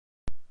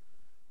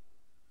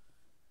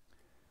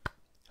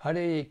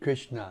Hare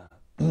Krishna,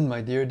 my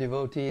dear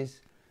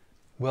devotees,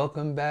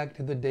 welcome back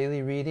to the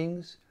daily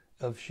readings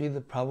of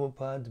Srila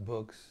Prabhupada's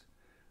books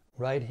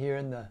right here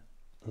in the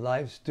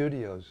live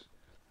studios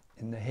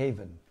in the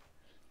Haven.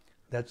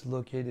 That's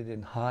located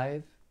in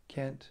Hythe,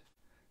 Kent,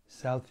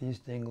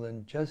 southeast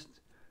England, just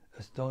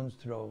a stone's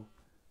throw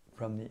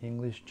from the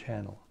English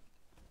Channel.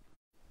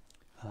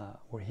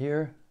 We're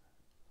here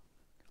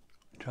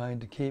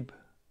trying to keep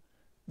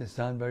the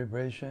sound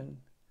vibration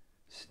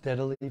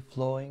steadily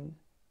flowing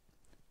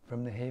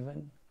from the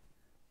Haven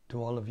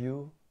to all of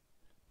you,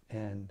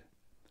 and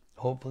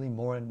hopefully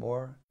more and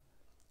more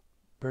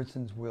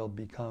persons will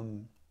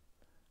become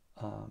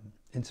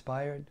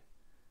inspired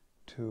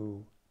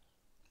to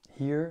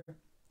hear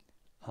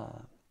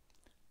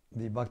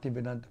the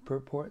Bhaktivedanta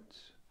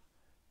purports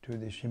to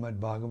the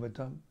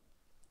Śrīmad-Bhāgavatam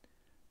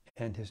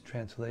and his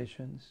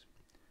translations,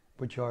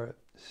 which are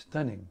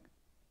stunning.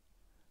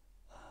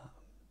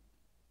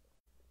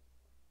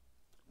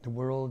 The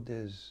world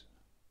is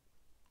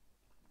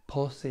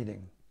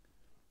pulsating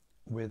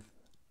with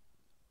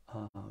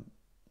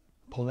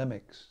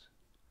polemics,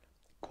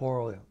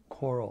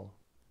 quarrel,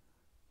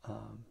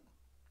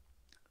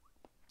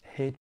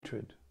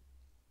 hatred,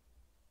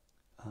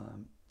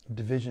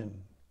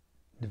 division,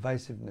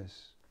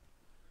 divisiveness.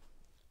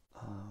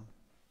 And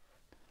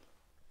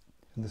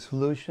the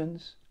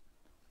solutions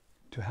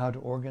to how to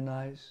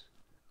organize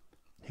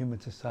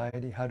human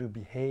society, how to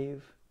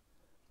behave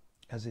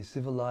as a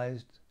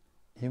civilized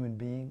human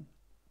being,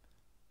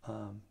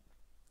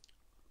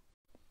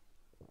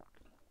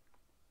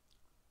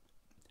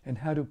 and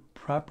how to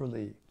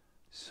properly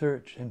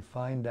search and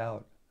find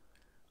out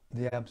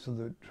the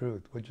absolute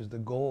truth, which is the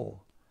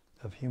goal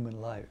of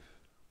human life,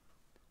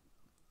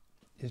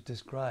 is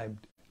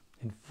described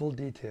in full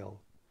detail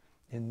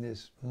in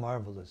this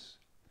marvelous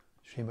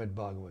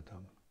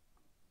Śrīmad-Bhāgavatam.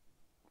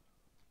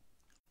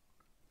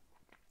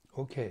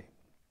 Okay,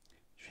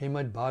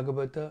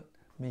 Śrīmad-Bhāgavata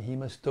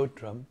Mahima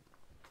Stotram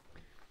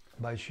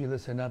by Srila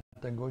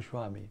Sanatana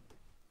Goswami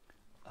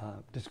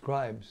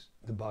describes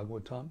the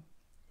Bhagavatam,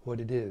 what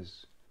it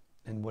is,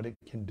 and what it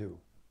can do.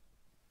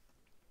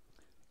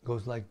 It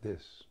goes like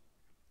this.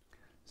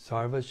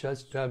 Sarva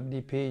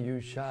Shastrabdi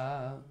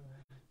Piyusha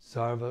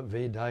Sarva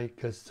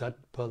Vedaika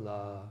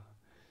Satpala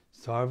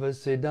Sarva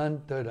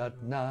Siddhanta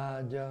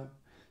Ratnaja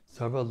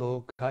Sarva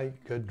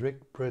Lokaika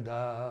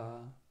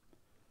Drikprada.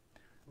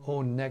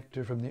 O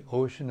nectar from the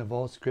ocean of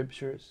all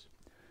scriptures,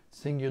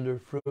 singular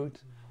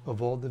fruit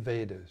of all the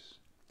Vedas,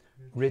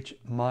 rich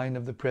mine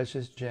of the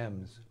precious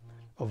gems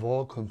of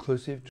all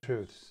conclusive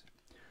truths,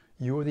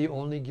 you are the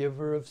only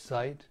giver of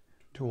sight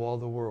to all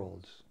the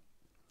worlds.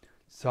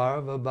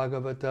 Sarva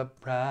Bhagavata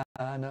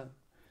Prana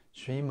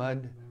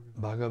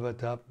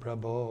Śrīmad-Bhāgavata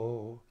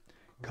Prabho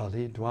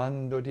Kali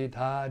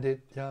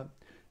Dvandoditaditya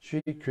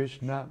Shri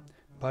Krishna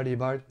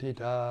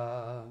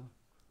Parivartita.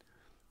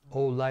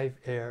 O life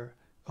air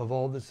of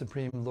all the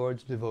Supreme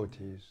Lord's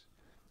devotees,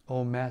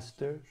 O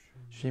Master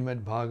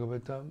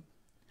Śrīmad-Bhāgavatam,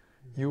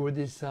 you are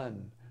the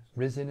sun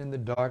risen in the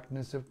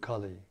darkness of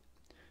Kali.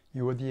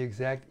 You are the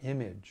exact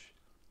image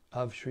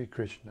of Sri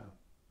Krishna.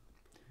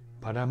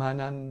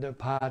 Paramananda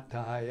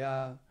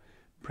Pataya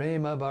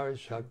Prema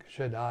Varshak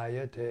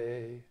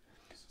Shadayate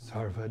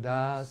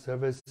Sarvada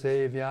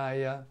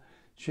Sarvasevyaya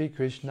Shri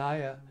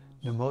Krishnaya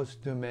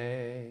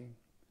Namostume.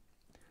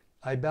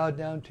 I bow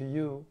down to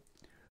you,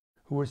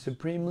 who are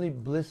supremely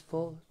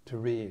blissful to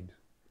read.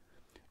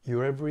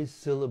 Your every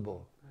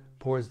syllable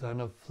pours down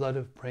a flood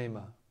of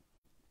prema.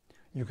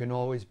 You can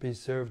always be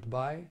served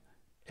by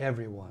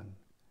everyone.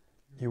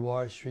 You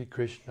are Sri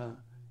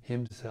Krishna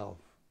himself.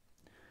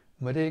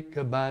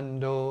 Madhika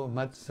Bando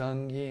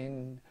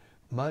Matsangin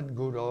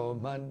Madguro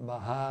Mad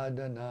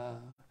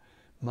Mahadana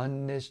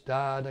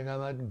Mannishtadaka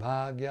Mad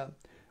Bhagya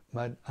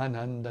Mad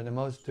Ananda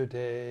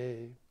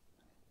Namostute.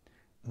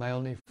 My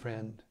only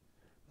friend,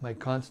 my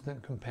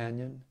constant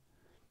companion,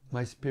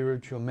 my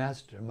spiritual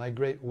master, my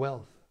great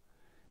wealth,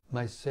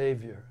 my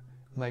savior,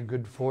 my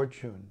good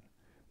fortune,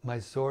 my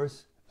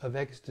source of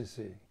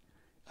ecstasy,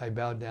 I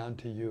bow down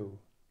to you.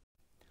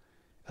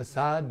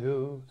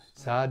 Asadu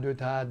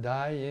saduta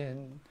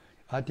dayin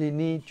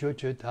atini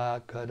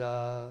chuchuta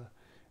kada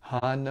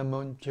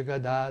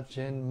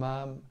hanamunchakadachin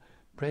mam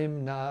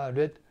premna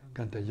rit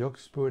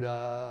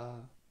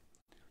kantayokspura.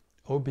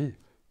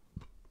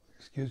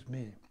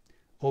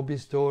 O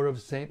bestower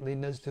of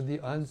saintliness to the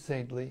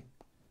unsaintly,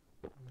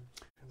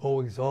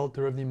 O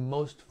exalter of the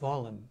most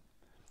fallen,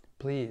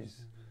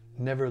 please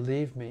never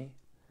leave me.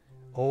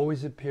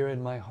 Always appear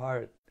in my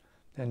heart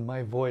and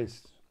my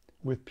voice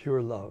with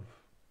pure love.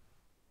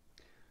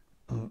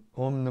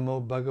 Om Namo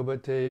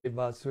Bhagavate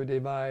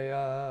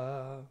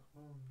Vasudevaya.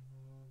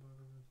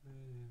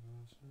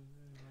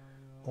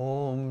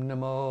 Om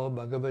Namo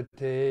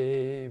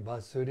Bhagavate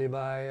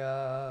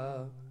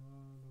Vasudevaya.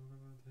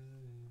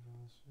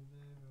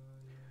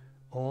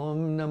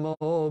 Om Namo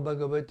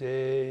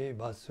Bhagavate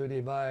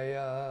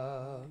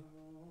Vasudevaya.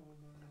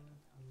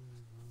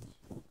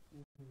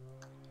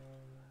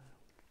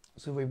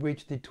 So we've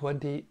reached the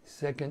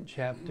 22nd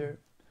chapter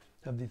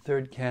of the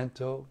third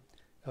canto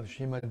of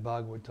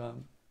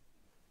Srimad-Bhagavatam,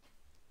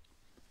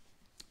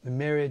 the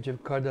marriage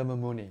of Kardama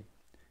Muni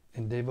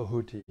and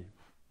Devahūti.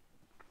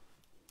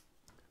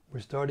 We're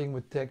starting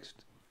with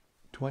text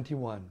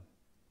 21.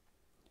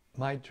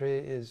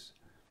 Maitreya is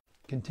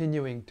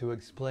continuing to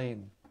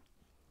explain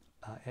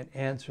and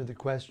answer the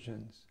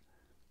questions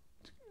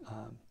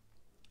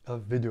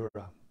of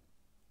Vidura.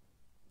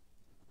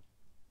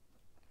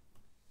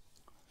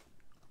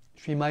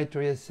 Sri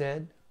Maitreya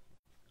said,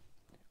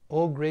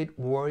 "O great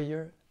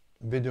warrior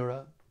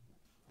Vidura,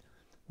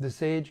 the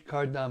sage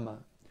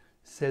Kardama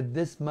said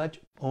this much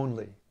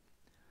only,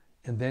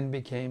 and then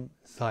became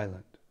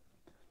silent,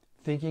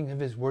 thinking of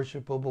his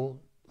worshipable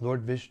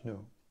Lord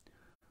Vishnu,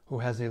 who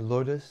has a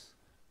lotus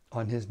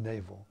on his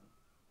navel.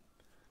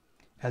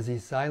 As he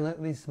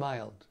silently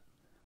smiled,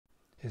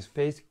 his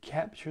face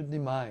captured the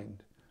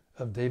mind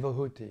of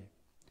Devahūti,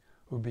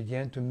 who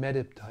began to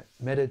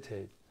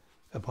meditate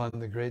upon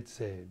the great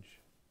sage."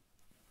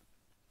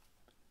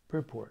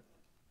 Purport.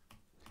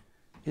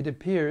 It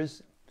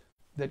appears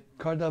that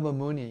Kardama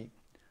Muni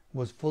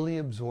was fully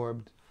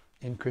absorbed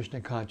in Krishna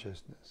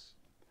consciousness,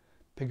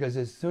 because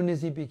as soon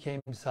as he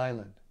became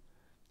silent,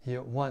 he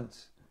at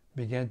once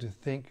began to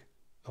think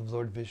of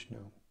Lord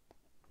Vishnu.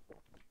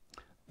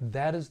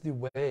 That is the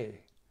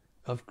way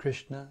of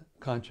Krishna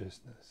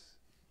consciousness.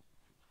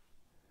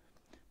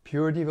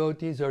 Pure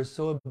devotees are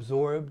so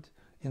absorbed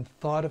in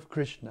thought of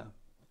Krishna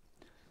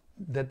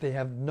that they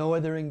have no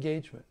other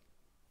engagement.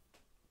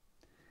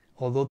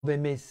 Although they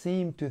may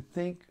seem to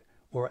think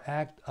or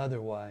act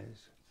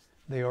otherwise,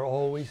 they are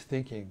always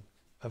thinking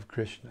of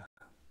Krishna.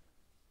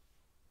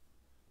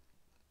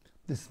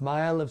 The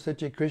smile of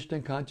such a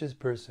Krishna-conscious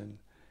person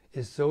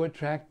is so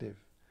attractive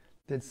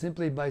that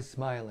simply by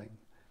smiling,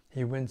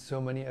 he wins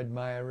so many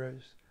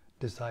admirers,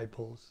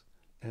 disciples,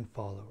 and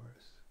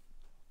followers.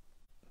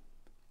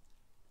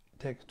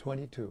 Text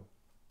 22.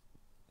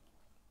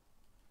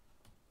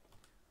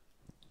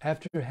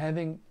 After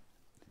having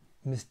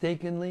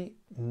mistakenly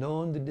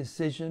known the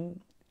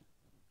decision,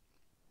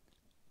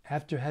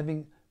 after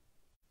having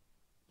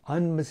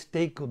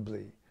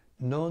unmistakably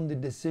known the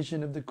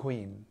decision of the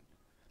queen,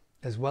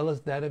 as well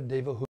as that of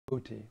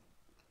Devahūti,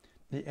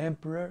 the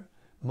emperor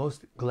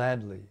most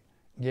gladly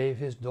gave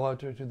his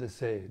daughter to the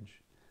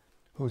sage,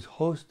 whose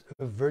host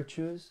of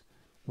virtues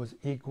was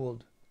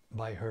equaled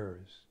by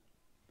hers.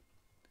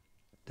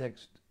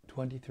 Text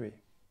 23.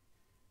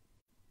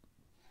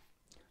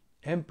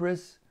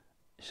 Empress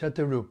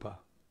Shatarupa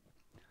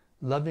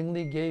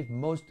lovingly gave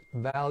most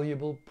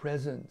valuable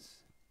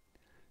presents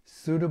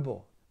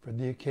suitable for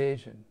the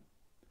occasion,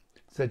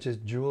 such as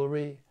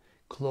jewelry,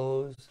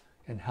 clothes,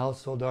 and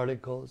household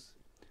articles,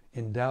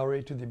 in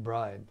dowry to the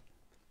bride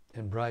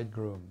and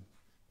bridegroom.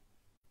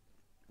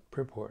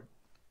 Purport.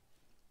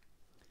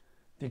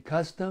 The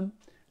custom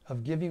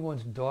of giving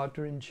one's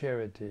daughter in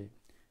charity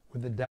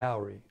with a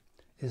dowry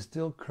is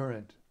still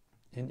current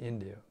in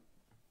India.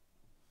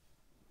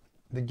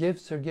 The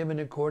gifts are given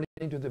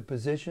according to the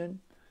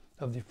position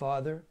of the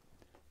father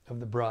of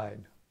the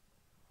bride.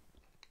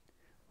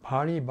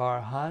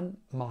 Paribarhan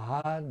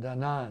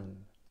Mahadanan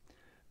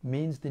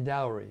means the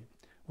dowry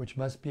which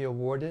must be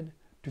awarded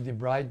to the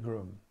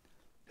bridegroom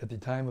at the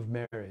time of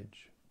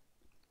marriage.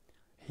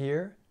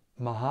 Here,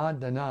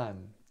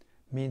 Mahadanan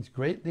means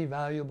greatly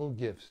valuable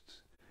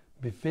gifts,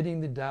 befitting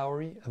the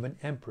dowry of an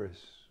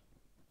empress.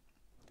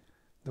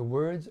 The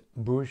words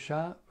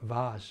Bhusha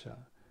Vasha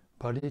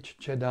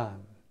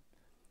Parichchadan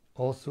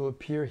also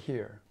appear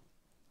here.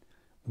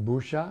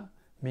 Bhusha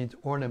means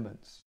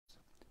ornaments,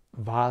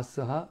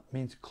 Vasaha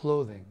means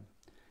clothing,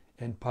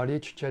 and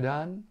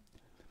Parichchadan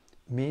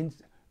means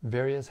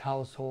various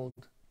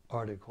household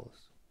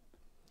articles.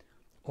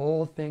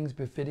 All things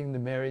befitting the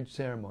marriage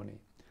ceremony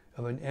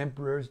of an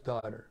emperor's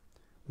daughter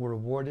were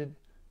awarded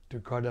to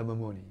Kardama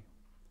Muni,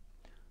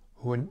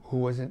 who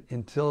was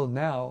until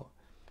now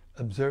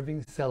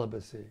observing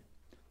celibacy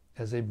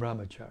as a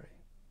brahmachari.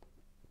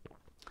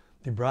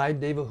 The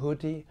bride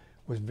Devahūti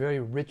was very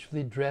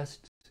richly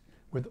dressed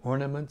with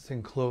ornaments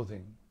and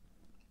clothing.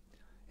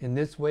 In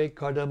this way,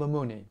 Kardama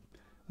Muni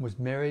was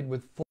married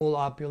with full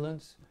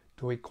opulence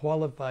to a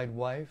qualified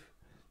wife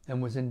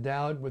and was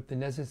endowed with the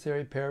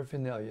necessary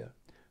paraphernalia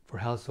for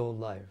household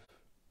life.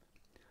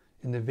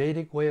 In the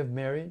Vedic way of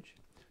marriage,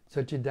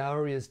 such a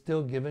dowry is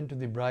still given to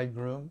the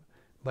bridegroom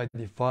by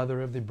the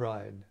father of the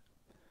bride.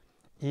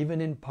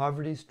 Even in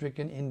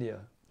poverty-stricken India,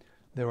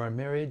 there are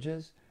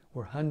marriages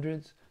where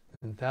hundreds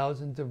and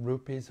thousands of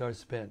rupees are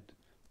spent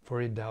for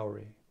a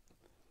dowry.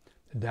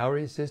 The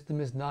dowry system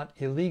is not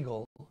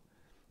illegal,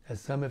 as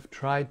some have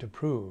tried to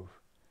prove.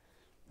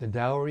 The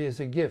dowry is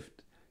a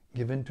gift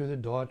given to the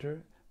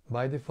daughter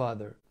by the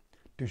father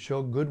to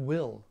show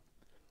goodwill,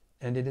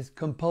 and it is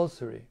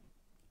compulsory.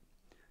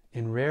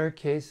 In rare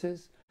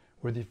cases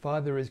where the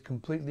father is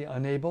completely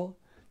unable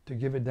to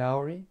give a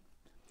dowry,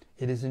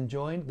 it is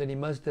enjoined that he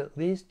must at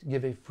least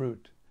give a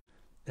fruit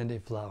and a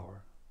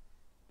flower.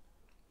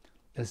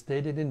 As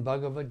stated in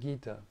Bhagavad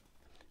Gita,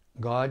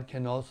 God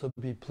can also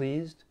be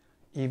pleased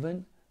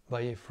even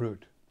by a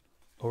fruit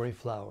or a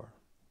flower.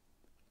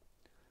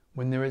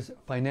 When there is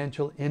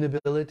financial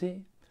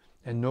inability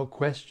and no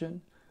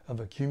question of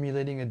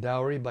accumulating a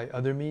dowry by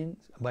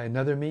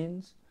another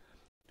means,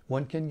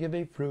 one can give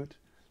a fruit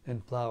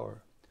and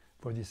flower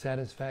for the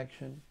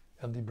satisfaction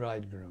of the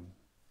bridegroom.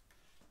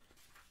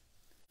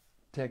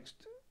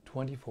 Text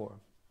 24.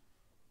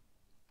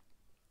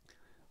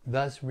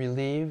 Thus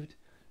relieved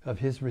of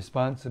his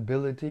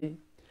responsibility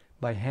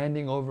by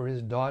handing over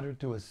his daughter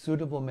to a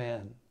suitable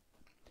man,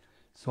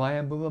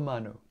 Swayambhuva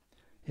Manu,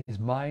 his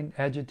mind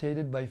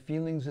agitated by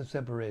feelings of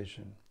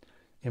separation,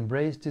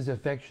 embraced his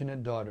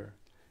affectionate daughter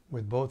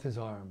with both his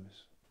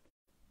arms.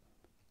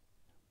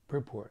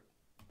 Purport.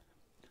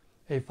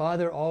 A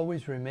father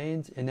always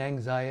remains in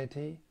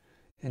anxiety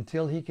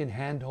until he can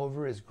hand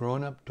over his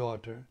grown-up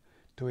daughter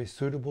to a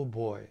suitable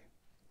boy.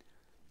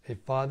 A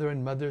father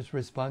and mother's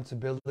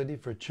responsibility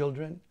for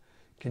children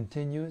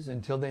continues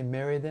until they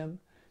marry them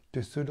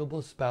to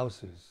suitable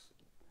spouses.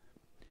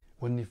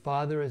 When the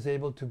father is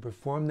able to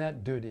perform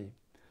that duty,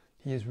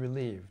 he is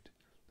relieved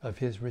of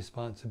his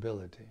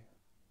responsibility.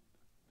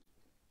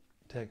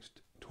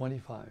 Text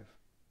 25.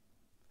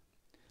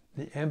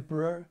 The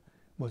emperor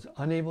was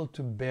unable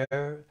to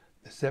bear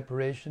the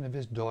separation of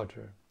his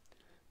daughter.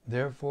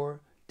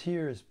 Therefore,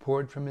 tears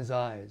poured from his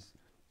eyes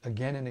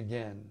again and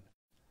again,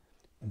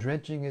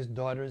 drenching his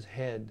daughter's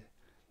head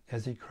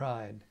as he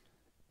cried,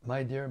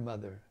 "My dear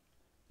mother,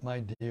 my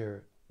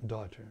dear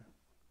daughter."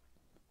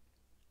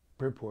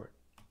 Purport.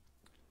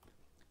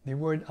 The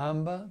word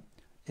Amba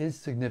is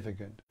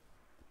significant.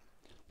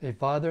 A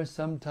father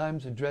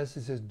sometimes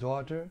addresses his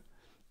daughter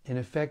in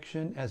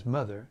affection as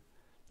mother,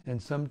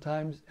 and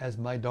sometimes as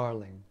my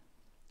darling.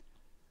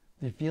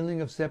 The feeling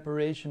of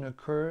separation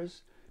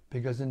occurs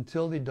because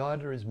until the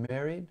daughter is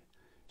married,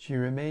 she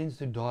remains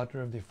the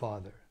daughter of the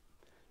father.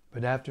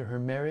 But after her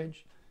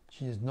marriage,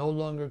 she is no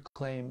longer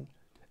claimed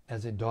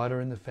as a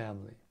daughter in the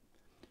family.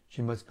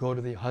 She must go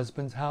to the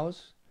husband's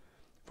house,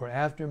 for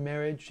after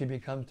marriage she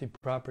becomes the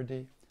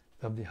property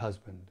of the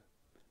husband.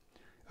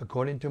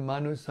 According to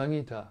Manu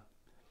Samhita,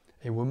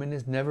 a woman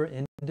is never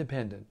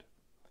independent.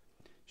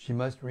 She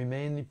must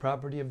remain the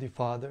property of the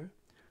father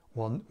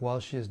while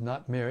she is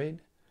not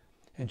married,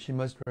 and she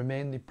must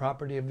remain the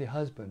property of the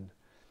husband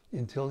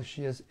until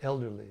she is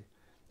elderly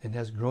and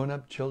has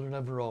grown-up children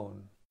of her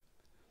own.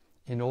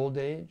 In old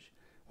age,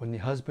 when the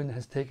husband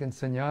has taken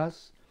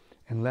sannyas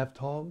and left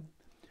home,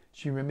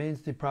 she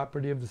remains the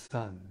property of the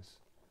sons.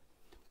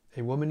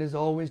 A woman is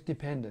always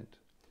dependent,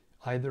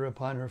 either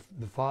upon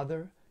the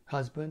father,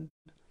 husband,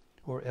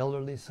 or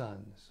elderly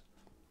sons.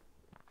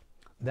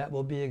 That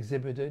will be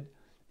exhibited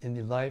in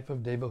the life of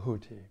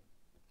Devahūti.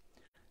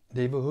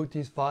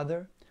 Devahūti's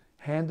father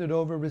handed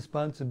over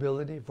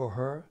responsibility for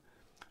her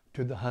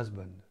to the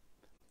husband,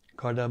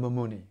 Kardama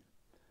Muni.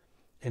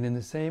 And in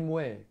the same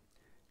way,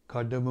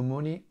 Kardama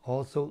Muni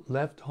also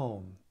left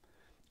home,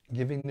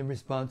 giving the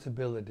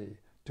responsibility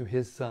to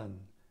his son,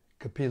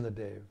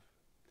 Kapila-dev.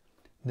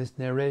 This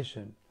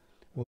narration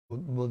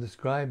will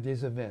describe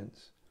these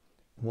events,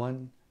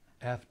 one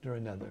after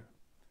another.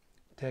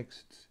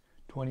 Texts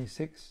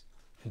 26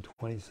 and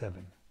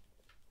 27.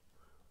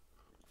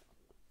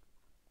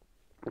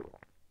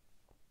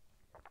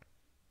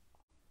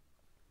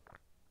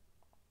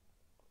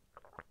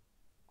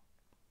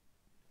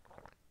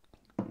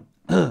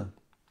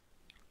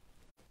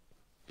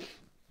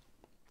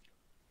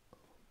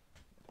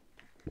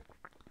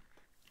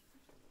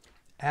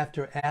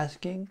 After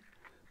asking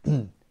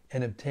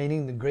and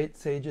obtaining the great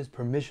sage's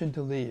permission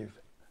to leave,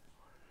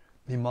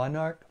 the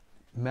monarch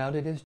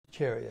mounted his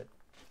chariot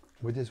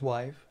with his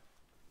wife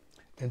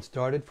and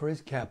started for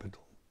his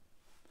capital,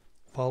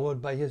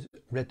 followed by his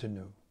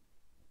retinue.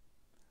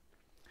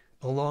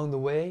 Along the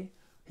way,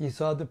 he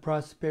saw the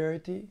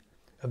prosperity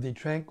of the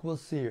tranquil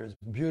seers'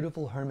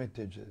 beautiful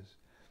hermitages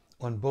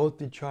on both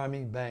the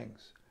charming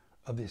banks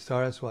of the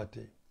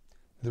Saraswati,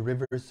 the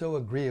river so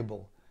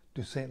agreeable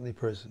to saintly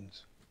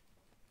persons.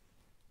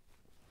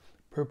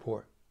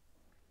 Purport.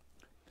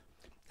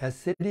 As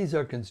cities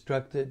are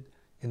constructed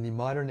in the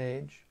modern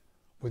age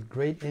with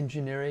great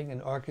engineering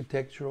and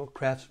architectural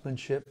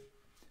craftsmanship,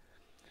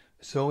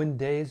 so in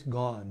days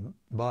gone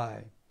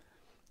by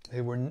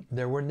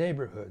there were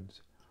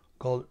neighborhoods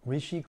called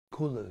Rishi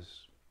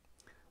Kulas,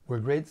 where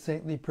great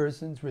saintly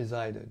persons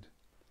resided.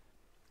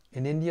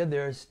 In India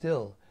there are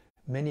still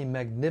many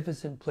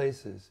magnificent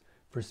places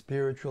for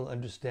spiritual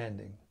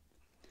understanding.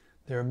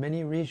 There are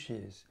many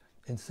rishis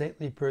and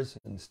saintly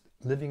persons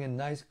living in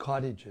nice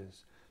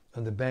cottages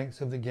on the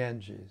banks of the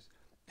Ganges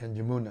and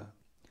Yamuna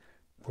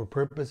for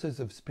purposes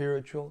of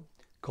spiritual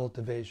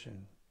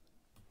cultivation.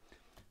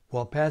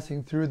 While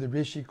passing through the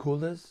Rishi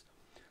Kulas,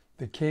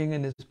 the king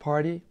and his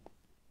party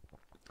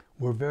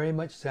were very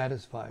much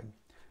satisfied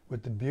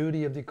with the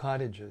beauty of the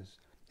cottages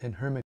and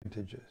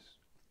hermitages.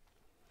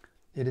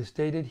 It is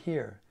stated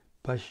here,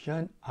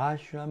 Pashyan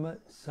Ashrama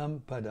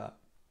Sampada.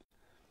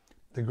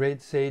 The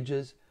great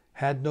sages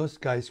had no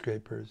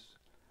skyscrapers,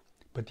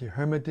 but the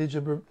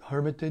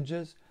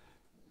hermitages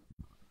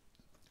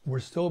were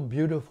so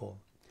beautiful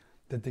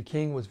that the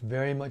king was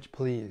very much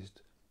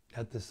pleased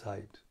at the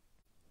sight.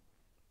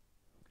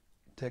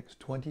 Text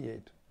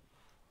 28.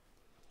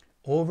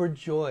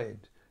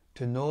 Overjoyed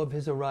to know of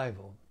his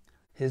arrival,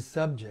 his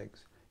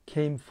subjects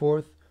came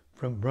forth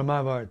from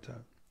Brahmavarta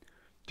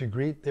to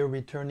greet their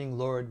returning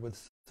Lord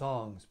with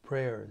songs,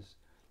 prayers,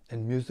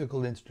 and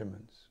musical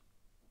instruments.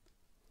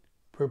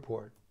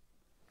 Purport.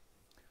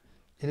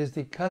 It is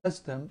the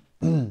custom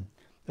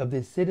of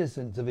the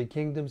citizens of a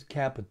kingdom's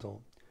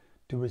capital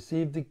to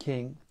receive the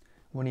king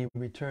when he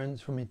returns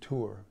from a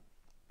tour.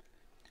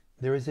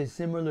 There is a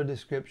similar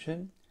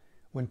description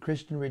when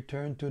Krishna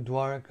returned to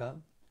Dwaraka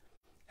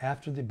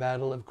after the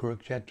battle of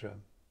Kurukshetra.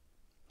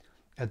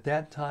 At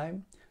that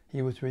time,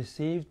 he was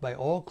received by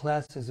all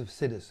classes of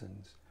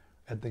citizens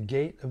at the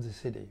gate of the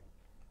city.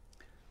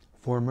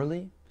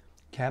 Formerly,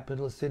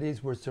 capital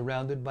cities were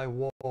surrounded by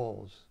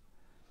walls,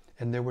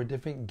 and there were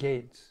different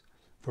gates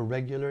for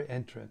regular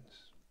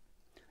entrance.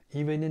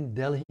 Even in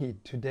Delhi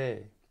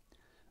today,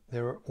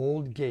 there are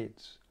old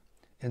gates,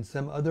 and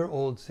some other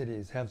old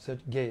cities have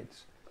such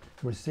gates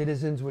where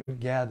citizens would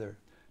gather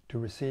to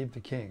receive the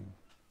king.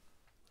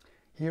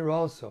 Here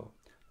also,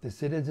 the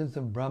citizens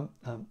of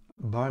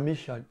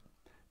Barmishmati,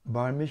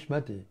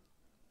 the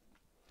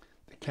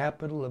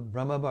capital of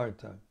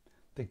Brahmavarta,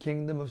 the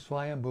kingdom of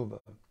Swayambhuva,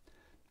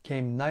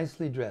 came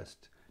nicely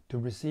dressed to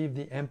receive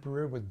the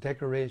emperor with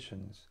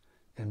decorations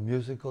and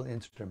musical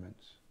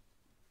instruments.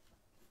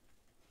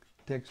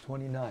 Text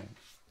 29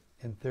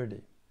 and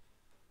 30.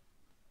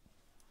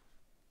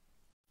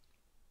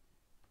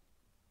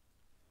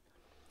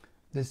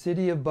 The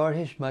city of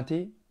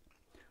Barhishmati,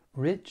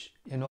 rich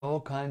in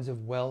all kinds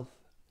of wealth,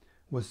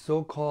 was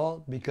so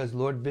called because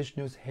Lord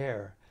Vishnu's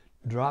hair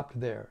dropped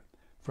there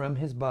from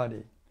his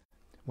body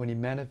when he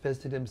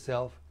manifested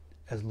himself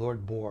as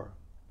Lord Boar.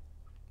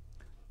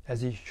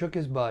 As he shook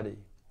his body,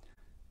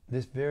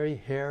 this very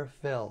hair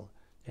fell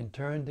and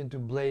turned into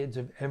blades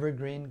of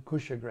evergreen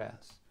kusha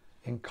grass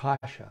and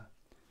kasha,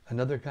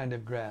 another kind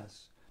of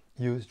grass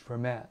used for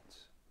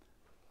mats,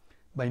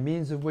 by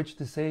means of which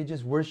the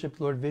sages worshipped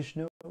Lord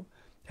Vishnu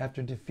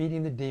after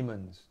defeating the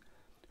demons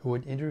who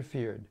had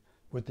interfered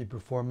with the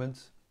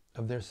performance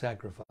of their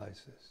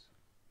sacrifices.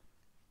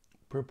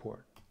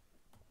 Purport.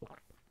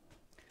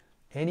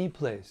 Any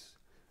place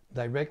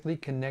directly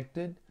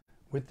connected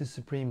with the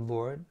Supreme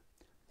Lord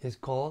is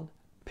called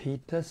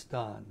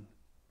Pitastan.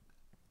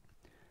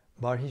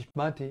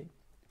 Barhishmati,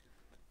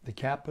 the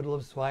capital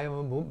of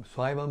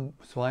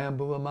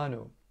Swayambhuva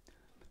Manu,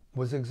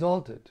 was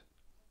exalted,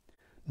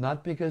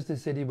 not because the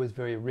city was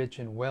very rich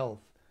in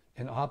wealth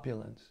and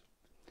opulence,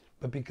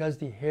 but because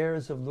the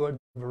hairs of Lord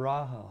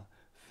Varaha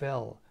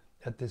fell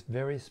at this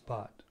very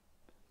spot.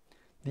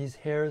 These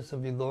hairs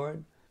of the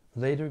Lord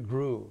later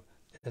grew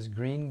as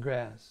green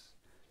grass,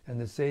 and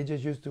the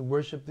sages used to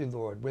worship the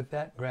Lord with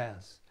that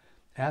grass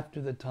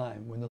after the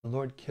time when the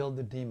Lord killed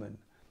the demon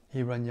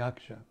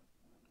Hiranyaksha.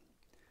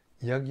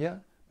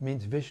 Yagya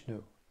means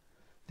Vishnu,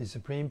 the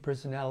Supreme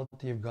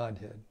Personality of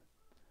Godhead.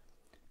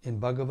 In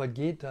Bhagavad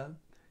Gita,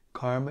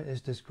 karma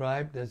is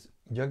described as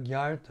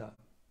Yagyartha.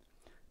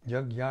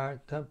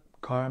 Yagyartha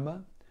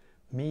karma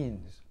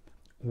means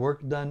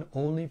work done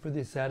only for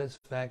the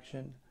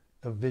satisfaction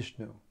of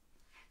Vishnu.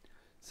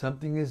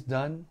 Something is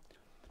done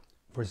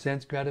for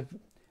sense gratification.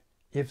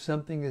 If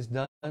something is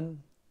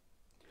done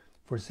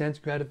for sense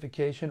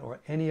gratification or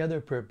any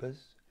other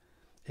purpose,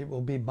 it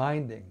will be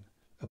binding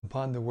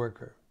upon the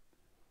worker.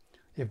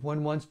 If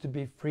one wants to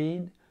be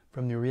freed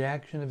from the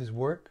reaction of his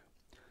work,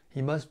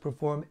 he must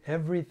perform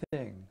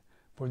everything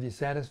for the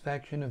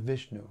satisfaction of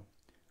Vishnu,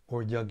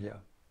 or Yagya.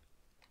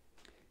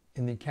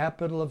 In the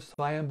capital of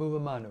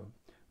Swayambhuva Manu,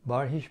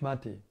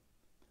 Barhishmati,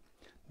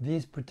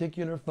 these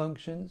particular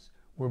functions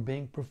were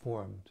being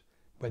performed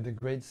by the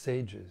great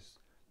sages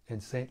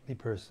and saintly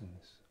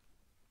persons.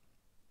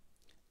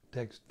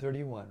 Text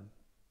 31.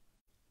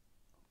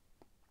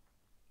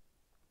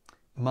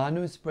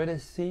 Manu spread a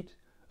seat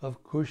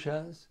of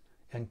kushas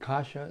and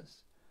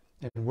kashas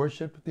and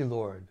worshipped the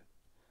Lord,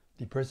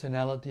 the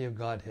personality of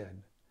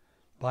Godhead,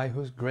 by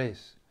whose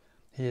grace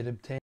he had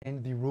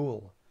obtained the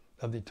rule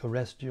of the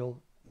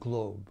terrestrial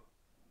globe.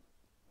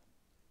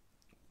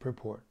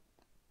 Purport.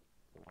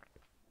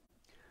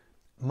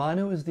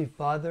 Manu is the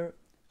father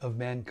of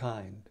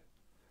mankind,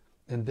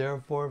 and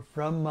therefore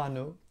from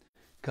Manu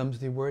comes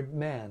the word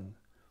man,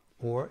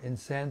 or in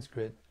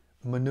Sanskrit,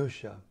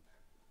 Manusha.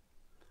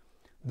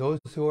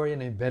 Those who are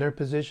in a better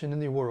position in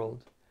the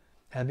world,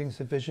 having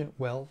sufficient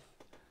wealth,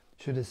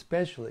 should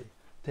especially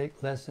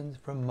take lessons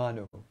from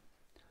Manu,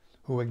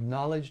 who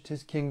acknowledged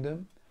his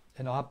kingdom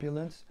and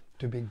opulence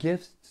to be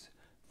gifts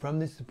from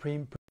the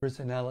Supreme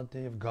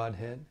Personality of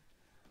Godhead,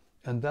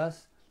 and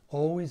thus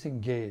always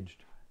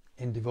engaged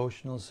in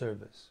devotional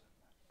service.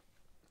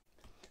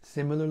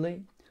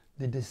 Similarly,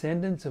 the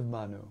descendants of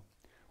Manu,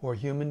 or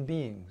human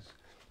beings,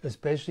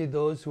 especially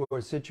those who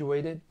are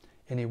situated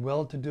in a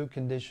well-to-do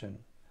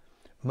condition,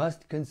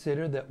 must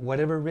consider that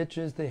whatever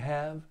riches they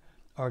have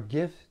are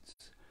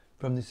gifts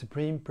from the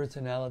Supreme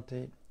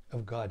Personality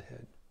of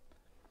Godhead.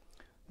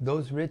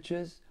 Those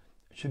riches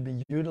should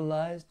be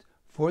utilized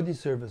for the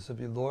service of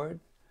the Lord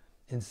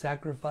in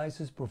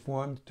sacrifices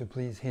performed to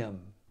please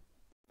Him.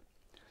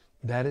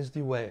 That is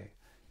the way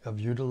of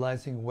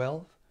utilizing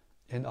wealth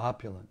and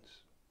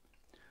opulence.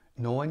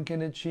 No one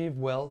can achieve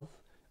wealth,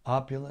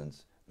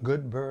 opulence,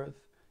 good birth,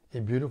 a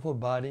beautiful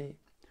body,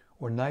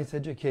 or nice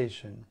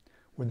education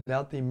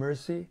without the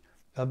mercy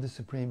of the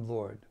Supreme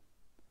Lord.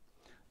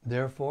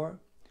 Therefore,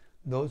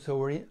 those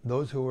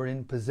who are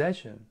in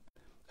possession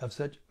of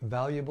such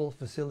valuable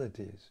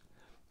facilities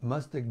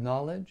must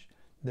acknowledge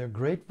their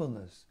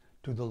gratefulness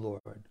to the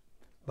Lord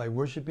by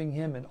worshiping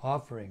Him and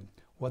offering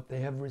what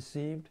they have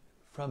received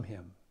from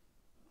Him.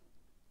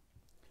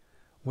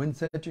 When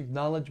such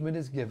acknowledgement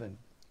is given,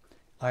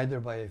 either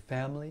by a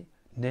family,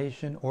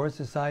 nation, or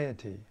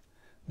society,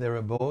 their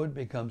abode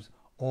becomes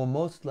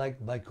almost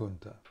like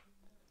Vaikuntha,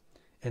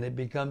 and it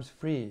becomes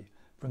free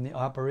from the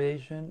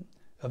operation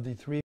of the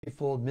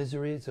threefold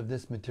miseries of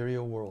this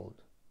material world.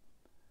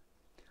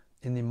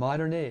 In the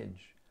modern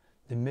age,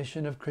 the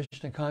mission of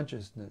Krishna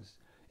consciousness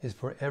is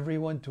for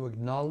everyone to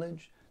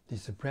acknowledge the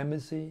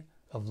supremacy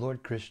of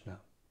Lord Krishna.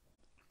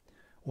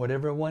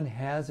 Whatever one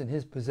has in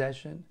his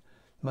possession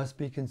must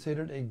be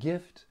considered a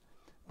gift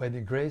by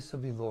the grace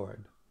of the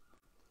Lord.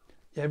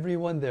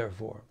 Everyone,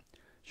 therefore,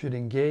 should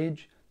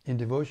engage in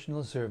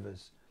devotional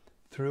service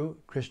through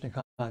Krishna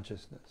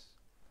consciousness.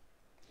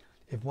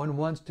 If one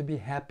wants to be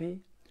happy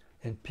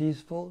and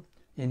peaceful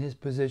in his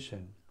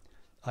position,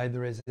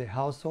 either as a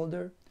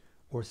householder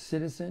or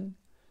citizen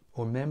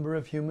or member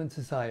of human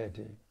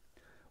society,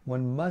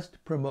 one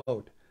must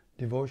promote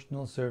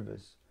devotional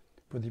service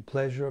for the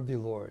pleasure of the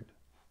Lord.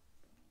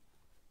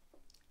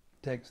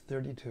 Text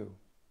 32.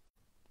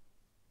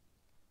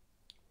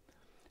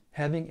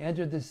 Having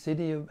entered the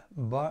city of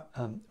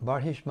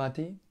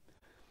Barhishmati,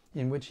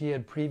 in which he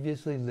had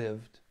previously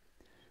lived,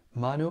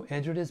 Manu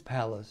entered his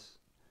palace,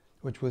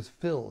 which was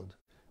filled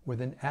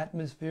with an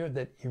atmosphere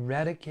that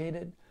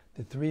eradicated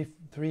the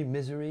three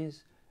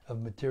miseries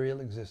of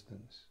material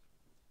existence.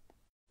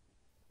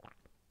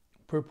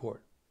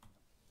 Purport.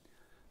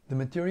 The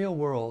material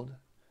world,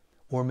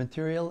 or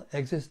material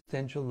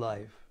existential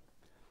life,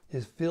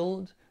 is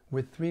filled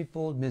with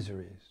threefold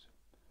miseries.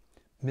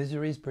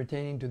 Miseries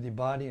pertaining to the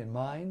body and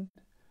mind,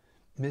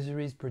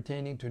 miseries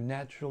pertaining to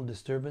natural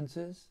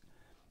disturbances,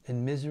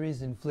 and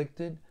miseries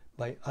inflicted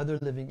by other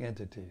living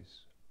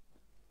entities.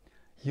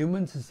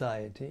 Human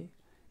society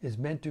is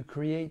meant to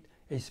create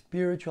a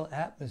spiritual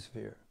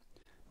atmosphere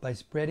by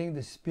spreading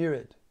the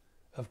spirit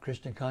of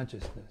Krishna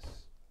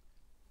consciousness.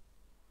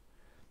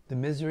 The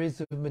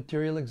miseries of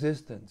material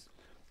existence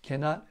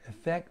cannot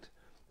affect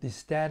the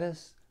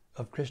status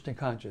of Krishna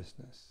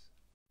consciousness.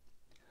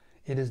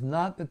 It is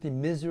not that the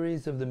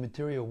miseries of the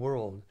material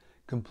world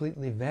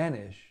completely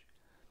vanish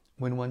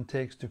when one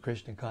takes to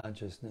Krishna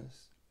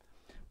consciousness,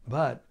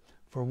 but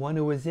for one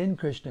who is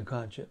Krishna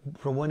conscious,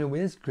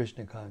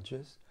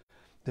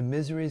 the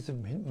miseries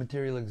of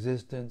material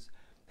existence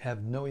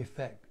have no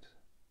effect.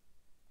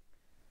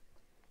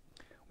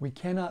 We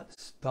cannot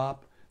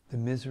stop the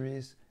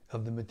miseries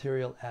of the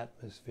material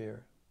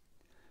atmosphere,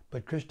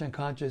 but Krishna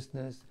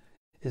consciousness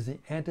is the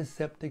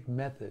antiseptic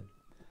method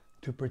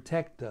to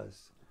protect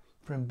us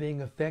from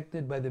being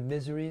affected by the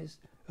miseries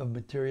of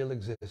material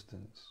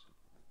existence.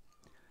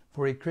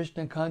 For a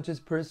Krishna conscious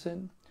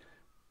person,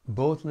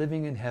 both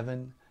living in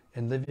heaven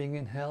and living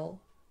in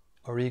hell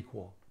are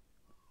equal.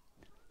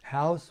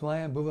 How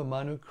Swayambhuva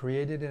Manu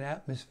created an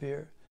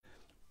atmosphere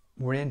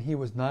wherein he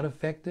was not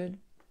affected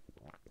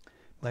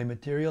by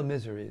material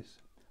miseries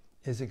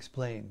is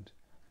explained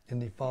in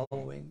the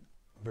following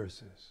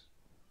verses.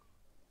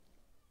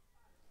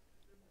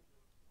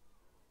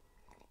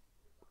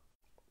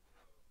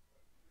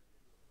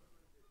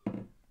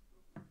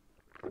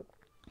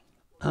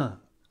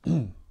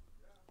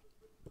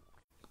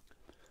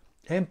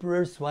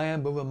 Emperor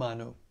Swayambhuva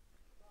Manu.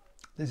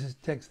 This is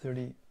text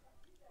 30.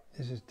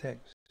 This is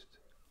text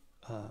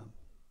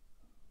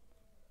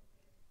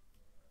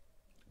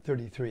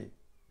 33.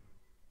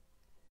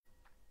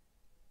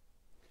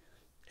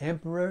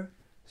 Emperor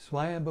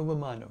Swayambhuva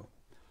Manu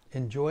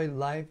enjoyed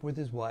life with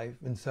his wife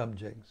and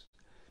subjects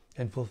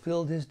and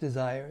fulfilled his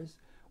desires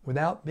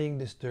without being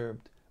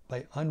disturbed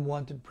by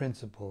unwanted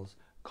principles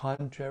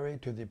contrary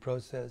to the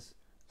process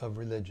of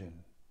religion.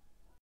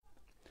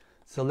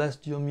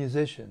 Celestial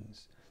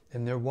musicians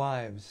and their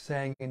wives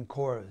sang in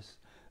chorus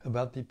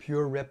about the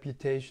pure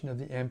reputation of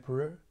the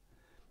emperor,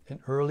 and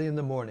early in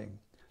the morning,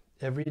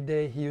 every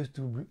day he used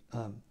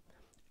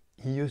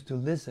to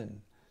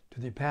listen to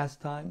the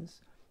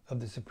pastimes of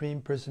the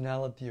Supreme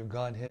Personality of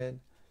Godhead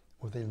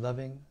with a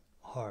loving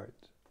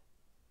heart.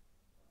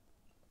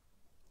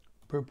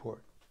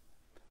 Purport.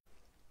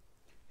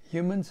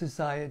 Human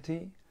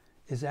society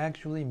is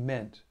actually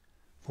meant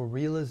for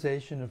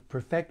realization of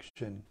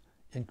perfection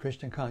in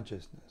Krishna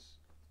consciousness.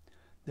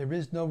 There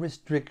is no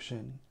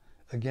restriction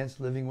against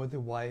living with a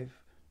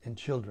wife and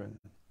children,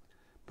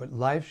 but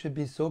life should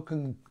be so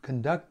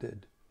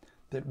conducted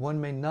that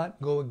one may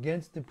not go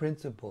against the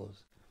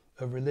principles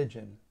of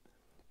religion,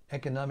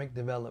 economic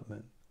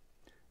development,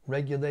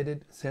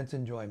 regulated sense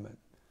enjoyment,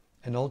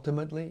 and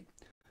ultimately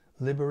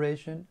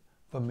liberation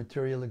from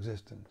material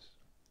existence.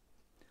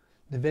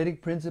 The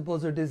Vedic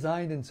principles are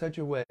designed in such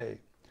a way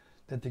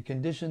that the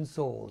conditioned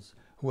souls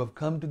who have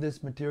come to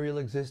this material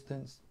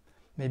existence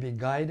may be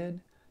guided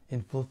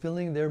in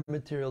fulfilling their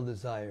material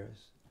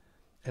desires,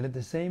 and at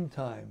the same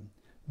time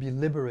be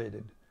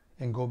liberated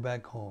and go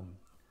back home,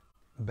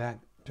 back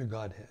to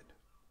Godhead.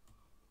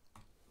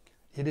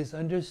 It is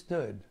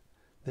understood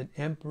that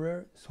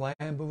Emperor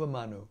Swayambhuva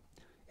Manu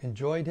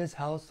enjoyed his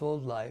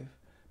household life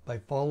by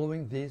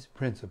following these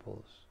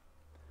principles.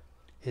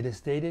 It is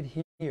stated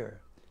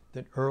here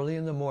that early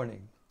in the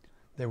morning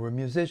there were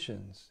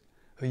musicians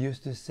who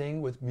used to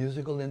sing with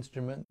musical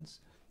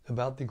instruments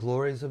about the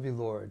glories of the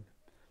Lord,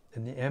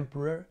 and the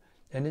emperor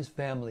and his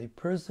family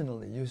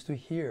personally used to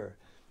hear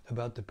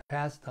about the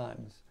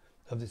pastimes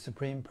of the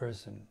Supreme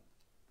Person.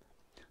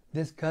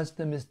 This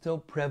custom is still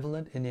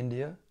prevalent in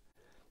India,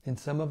 in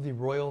some of the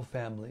royal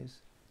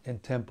families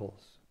and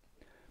temples.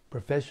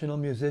 Professional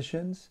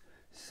musicians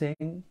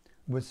sing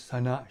with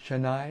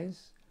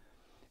shanais,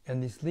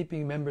 and the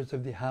sleeping members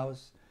of the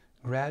house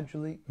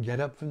gradually get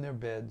up from their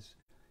beds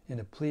in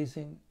a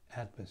pleasing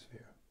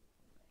atmosphere.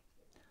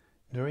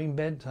 During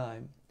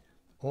bedtime,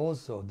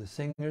 also the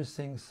singers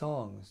sing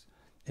songs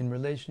in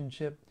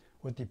relationship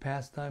with the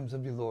pastimes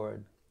of the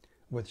Lord,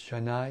 with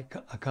shanai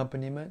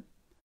accompaniment,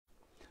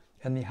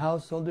 and the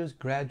householders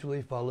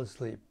gradually fall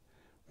asleep,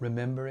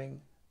 remembering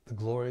the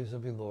glories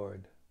of the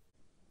Lord.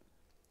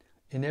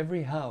 In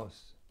every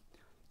house,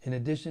 in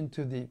addition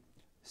to the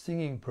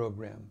singing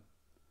program,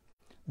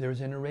 there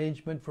is an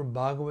arrangement for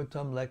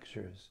Bhagavatam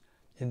lectures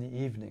in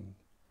the evening.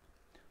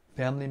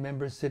 Family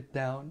members sit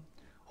down,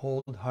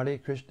 hold Hare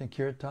Krishna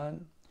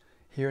Kirtan,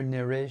 hear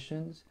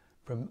narrations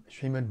from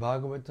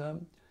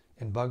Śrīmad-Bhāgavatam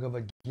and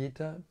Bhagavad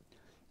Gita,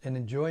 and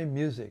enjoy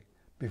music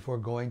before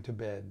going to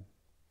bed.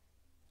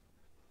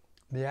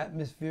 The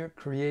atmosphere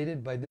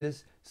created by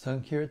this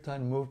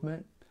Sankirtan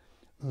movement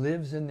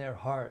lives in their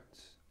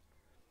hearts,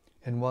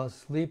 and while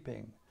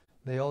sleeping,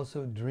 they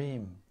also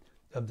dream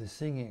of the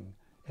singing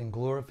and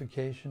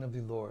glorification of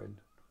the Lord.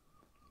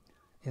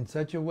 In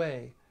such a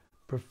way,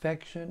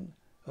 perfection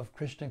of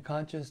Krishna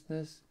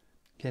consciousness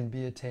can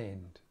be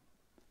attained.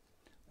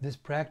 This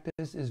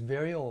practice is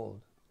very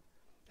old,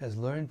 as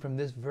learned from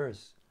this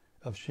verse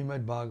of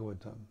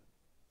Śrīmad-Bhāgavatam.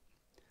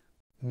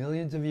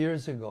 Millions of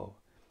years ago,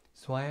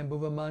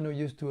 Swayambhuva Manu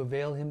used to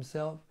avail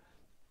himself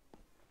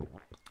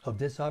of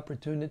this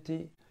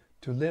opportunity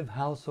to live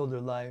householder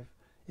life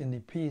in the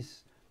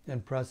peace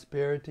and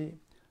prosperity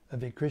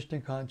of a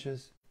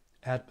Krishna-conscious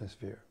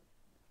atmosphere.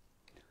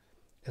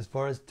 As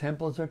far as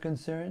temples are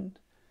concerned,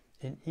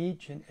 in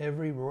each and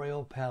every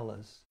royal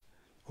palace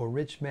or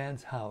rich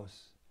man's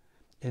house,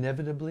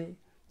 inevitably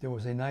there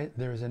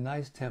is a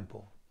nice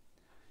temple,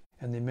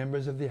 and the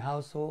members of the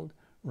household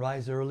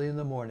rise early in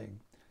the morning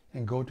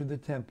and go to the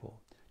temple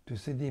to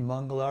see the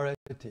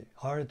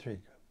Mangalaratrika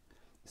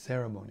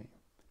ceremony.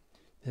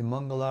 The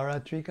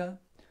Mangalaratrika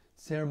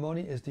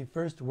ceremony is the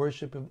first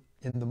worship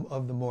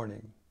of the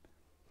morning.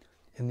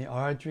 In the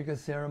Aratrika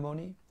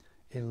ceremony,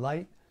 a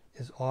light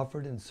is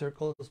offered in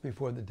circles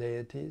before the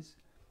deities,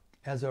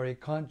 as are a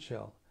conch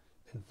shell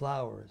and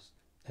flowers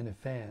and a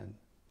fan.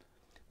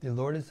 The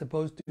Lord is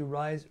supposed to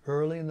rise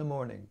early in the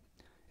morning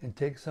and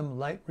take some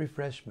light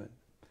refreshment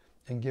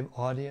and give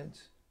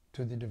audience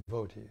to the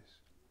devotees.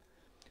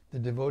 The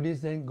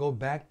devotees then go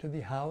back to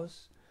the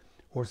house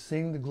or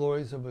sing the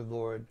glories of the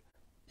Lord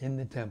in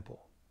the temple.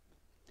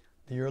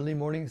 The early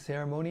morning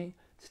ceremony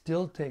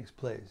still takes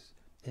place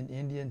in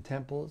Indian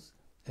temples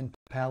and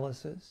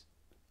palaces.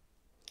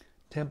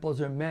 Temples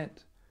are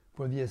meant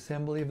for the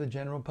assembly of the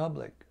general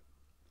public.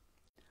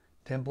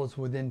 Temples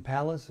within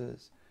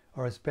palaces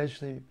are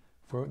especially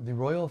for the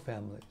royal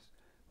families,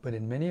 but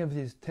in many of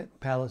these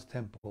palace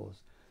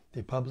temples,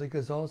 the public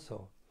is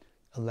also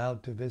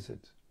allowed to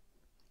visit.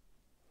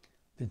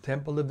 The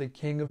temple of the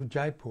king of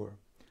Jaipur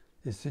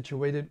is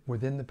situated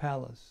within the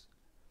palace,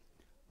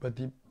 but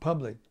the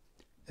public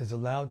is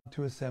allowed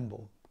to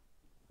assemble.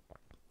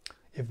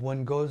 If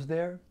one goes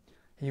there,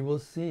 he will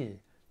see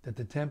that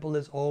the temple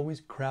is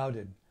always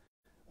crowded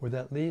with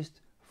at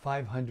least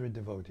 500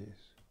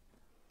 devotees.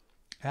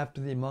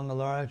 After the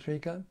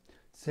Mangalaratrika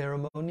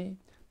ceremony,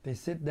 they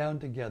sit down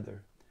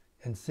together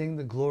and sing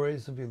the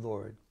glories of the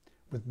Lord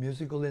with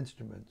musical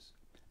instruments,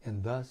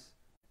 and thus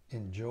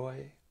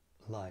enjoy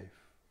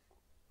life.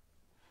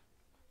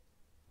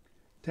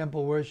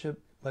 Temple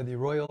worship by the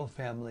royal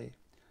family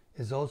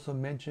is also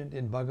mentioned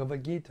in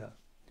Bhagavad Gita,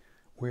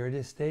 where it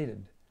is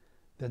stated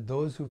that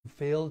those who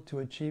fail to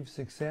achieve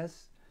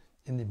success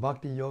in the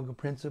Bhakti Yoga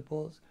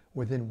principles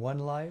within one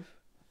life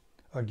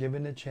are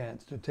given a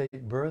chance to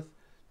take birth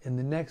in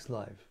the next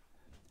life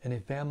in a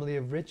family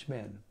of rich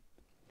men,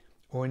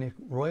 or in a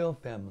royal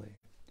family,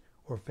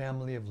 or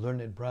family of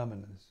learned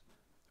brahmanas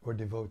or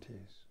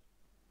devotees.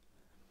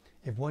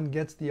 If one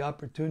gets the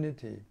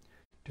opportunity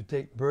to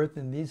take birth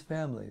in these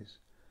families,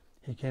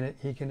 he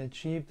can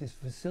achieve these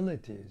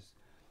facilities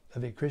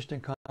of a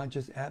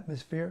Krishna-conscious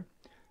atmosphere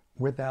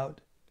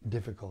without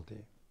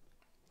difficulty.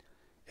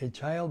 A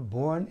child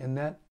born in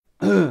that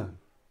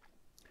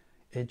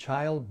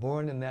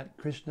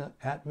Krishna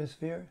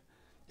atmosphere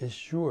is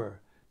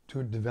sure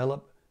to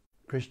develop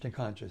Krishna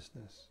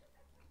consciousness.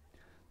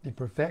 The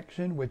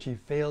perfection which he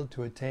failed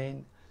to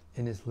attain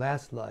in his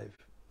last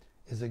life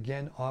is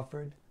again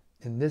offered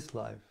in this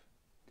life,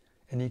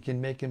 and he can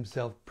make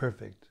himself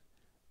perfect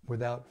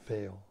without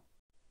fail.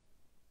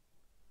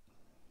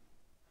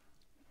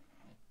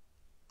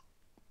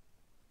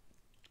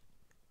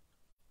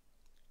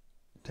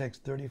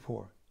 Text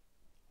 34.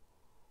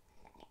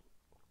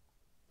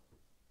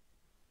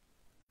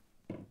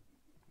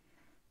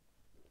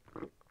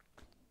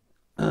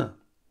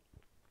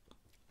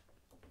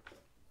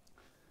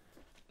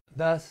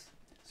 Thus,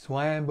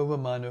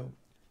 Śrīmad-Bhāgavatam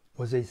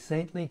was a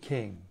saintly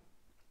king.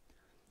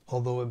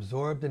 Although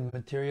absorbed in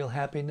material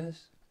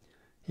happiness,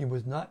 he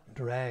was not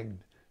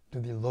dragged to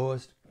the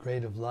lowest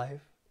grade of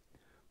life,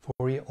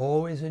 for he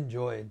always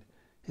enjoyed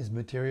his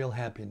material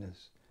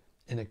happiness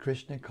in a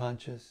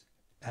Krishna-conscious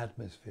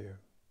atmosphere.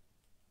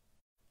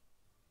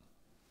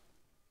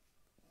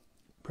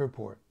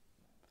 Purport.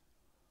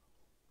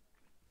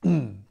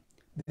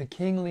 The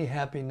kingly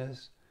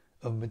happiness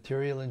of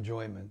material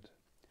enjoyment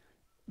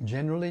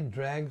generally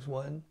drags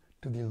one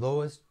to the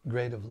lowest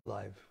grade of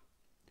life,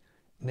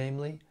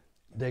 namely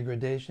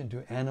degradation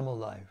to animal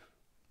life,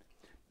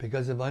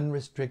 because of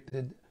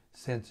unrestricted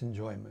sense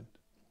enjoyment.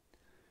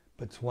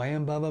 But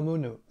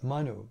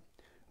Śrīmad-Bhāgavatam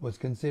was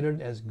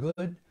considered as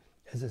good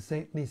as a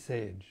saintly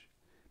sage,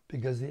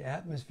 because the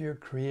atmosphere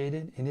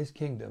created in his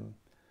kingdom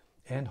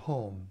and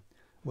home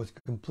was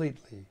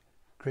completely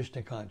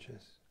Krishna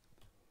conscious.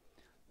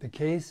 The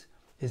case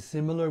is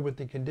similar with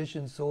the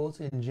conditioned souls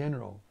in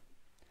general.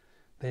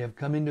 They have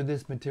come into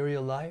this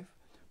material life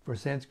for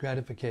sense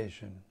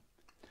gratification,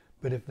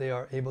 but if they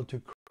are able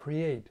to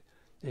create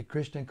a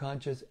Krishna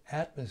conscious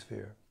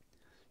atmosphere,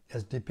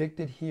 as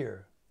depicted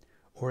here,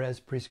 or as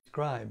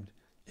prescribed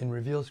in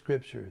revealed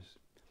scriptures,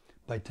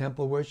 by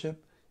temple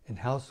worship and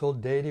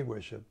household deity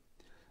worship,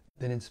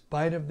 then in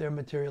spite of their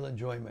material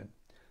enjoyment,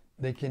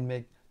 they can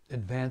make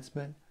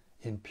advancement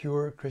in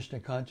pure Krishna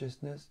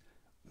consciousness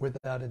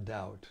without a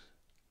doubt.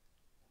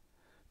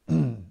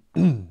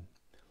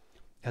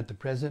 At the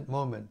present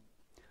moment,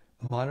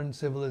 modern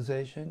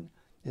civilization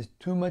is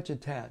too much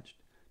attached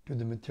to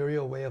the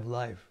material way of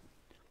life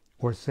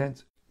or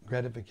sense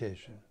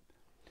gratification.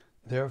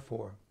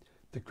 Therefore,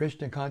 the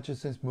Krishna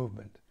consciousness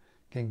movement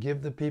can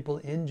give the people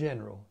in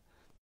general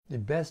the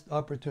best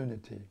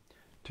opportunity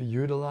to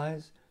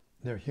utilize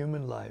their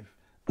human life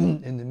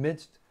in the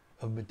midst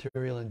of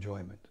material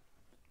enjoyment.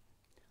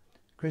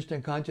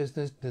 Krishna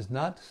consciousness does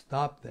not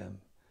stop them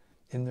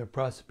in their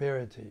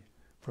prosperity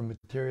from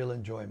material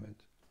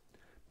enjoyment,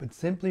 but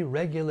simply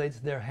regulates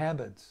their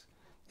habits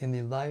in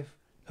the life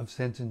of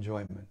sense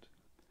enjoyment.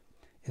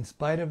 In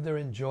spite of their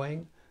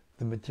enjoying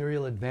the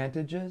material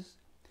advantages,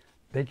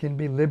 they can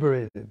be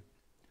liberated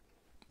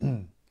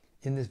in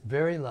this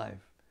very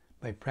life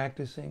by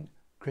practicing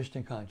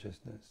Krishna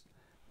consciousness,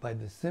 by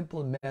the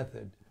simple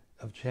method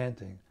of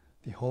chanting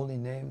the holy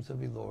names of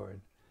the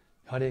Lord.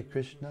 Hare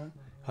Krishna,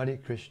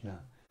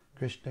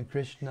 Krishna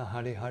Krishna,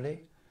 Hare Hare,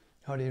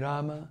 Hare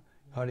Rama,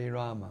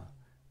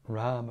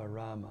 Rama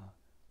Rama,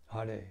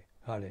 Hare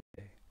Hare.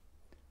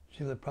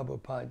 Srila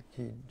Prabhupada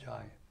ki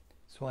jai.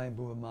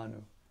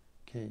 Śrīmad-Bhāgavatam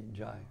ki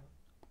jai.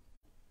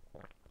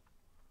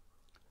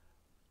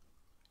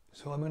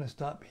 So I'm going to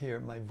stop here.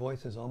 My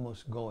voice is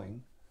almost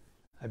going.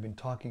 I've been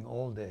talking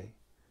all day.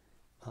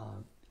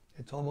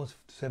 It's almost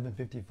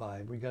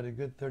 7:55. We got a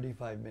good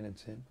 35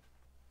 minutes in.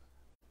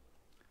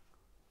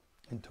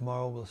 And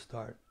tomorrow we'll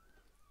start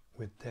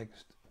with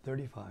text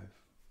 35.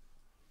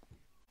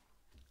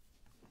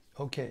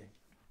 Okay.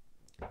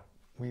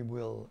 We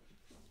will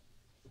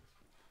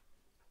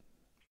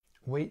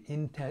wait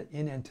in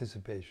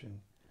anticipation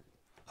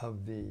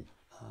of the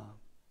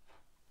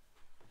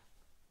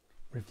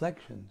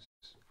reflections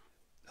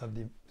of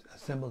the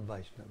assembled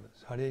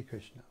Vaishnavas. Hare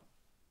Krishna.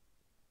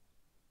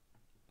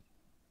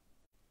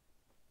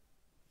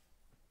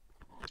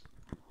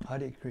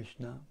 Hare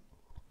Krishna.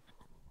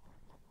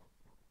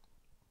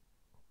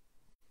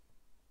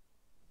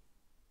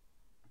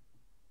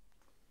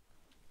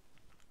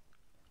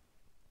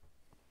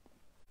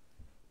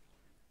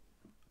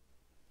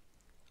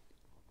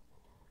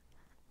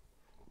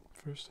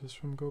 First is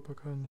from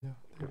Gopakanya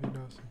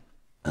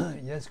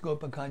Devidasi. Yes,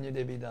 Gopakanya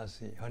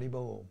Devidasi.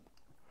 Haribol.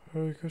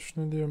 Hare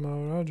Krishna, dear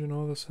Maharaj, and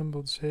all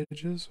assembled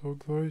sages, all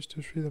glories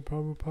to Srila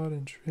Prabhupada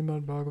and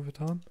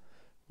Śrīmad-Bhāgavatam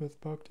with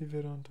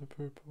Bhaktivedanta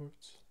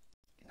purports.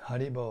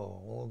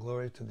 Haribol. All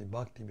glory to the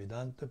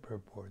Bhaktivedanta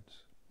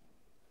purports.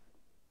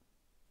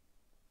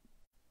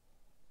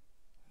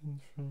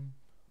 And from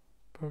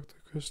Bhakta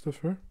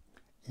Christopher.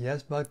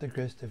 Yes, Bhakta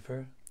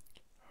Christopher.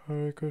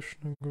 Hare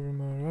Krishna, Guru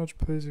Maharaj,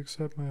 please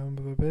accept my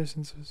humble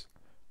obeisances.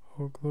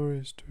 All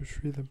glories to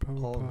Srila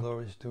Prabhupada. All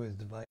glories to His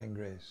divine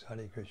grace.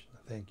 Hare Krishna.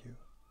 Thank you.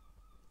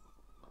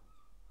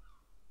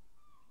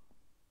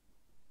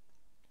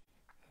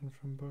 And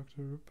from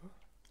Bhakta Rupa.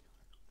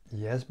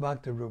 Yes,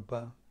 Bhakta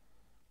Rupa.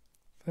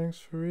 Thanks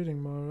for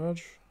reading,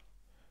 Maharaj.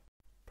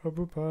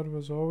 Prabhupada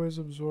was always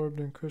absorbed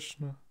in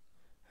Krishna,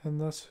 and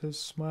thus his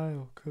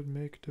smile could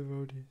make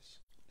devotees.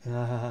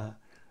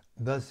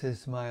 Thus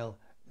his smile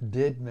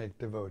did make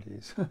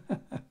devotees.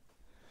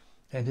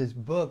 And his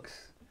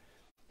books,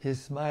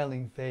 his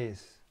smiling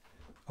face,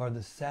 are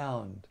the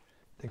sound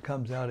that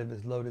comes out of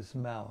his lotus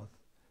mouth.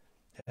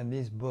 And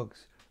these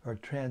books are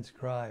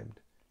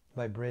transcribed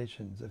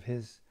vibrations of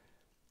his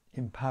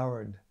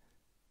empowered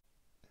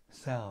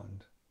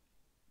sound.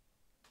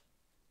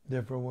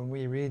 Therefore, when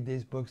we read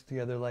these books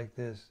together like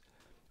this,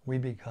 we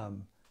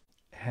become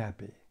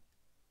happy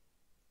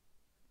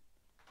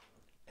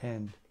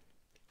and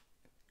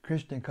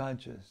Krishna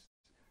conscious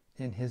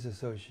in his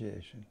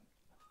association.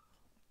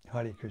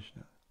 Hare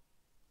Krishna.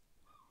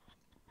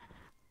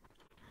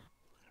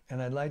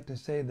 And I'd like to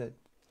say that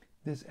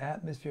this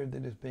atmosphere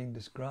that is being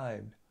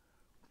described,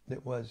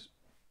 that was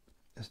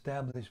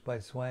established by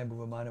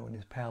Śrīmad-Bhāgavatam in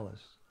his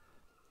palace,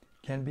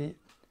 can be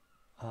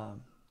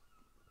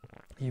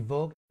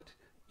evoked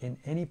in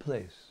any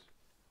place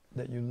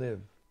that you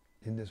live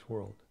in this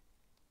world.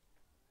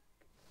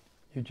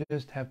 You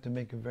just have to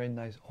make a very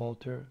nice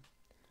altar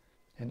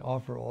and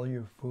offer all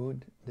your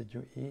food that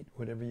you eat,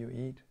 whatever you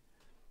eat,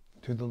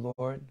 to the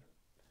Lord,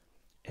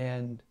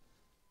 and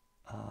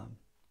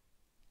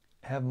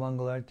have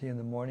Mangalarti in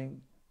the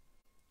morning.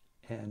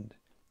 And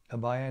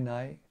Abhay and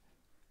I,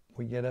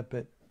 we get up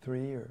at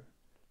 3 or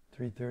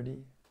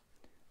 3:30,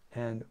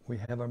 and we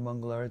have our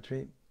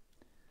Mangalarti.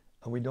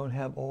 We don't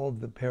have all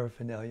the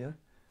paraphernalia,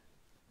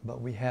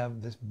 but we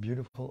have this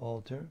beautiful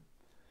altar,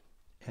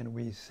 and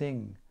we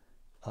sing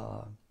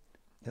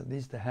at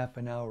least a half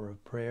an hour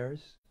of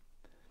prayers,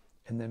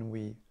 and then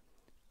we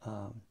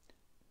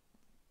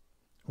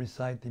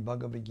recite the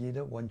Bhagavad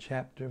Gita, one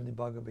chapter of the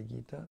Bhagavad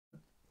Gita,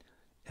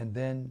 and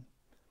then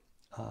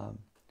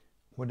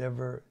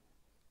whatever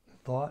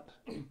thought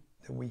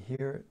that we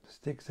hear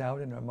sticks out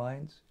in our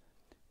minds,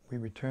 we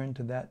return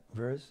to that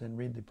verse and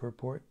read the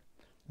purport,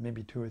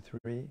 maybe 2 or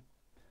 3,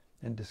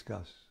 and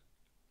discuss.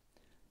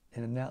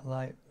 And in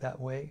that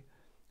way,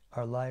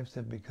 our lives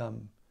have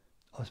become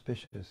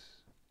auspicious.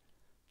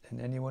 And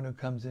anyone who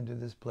comes into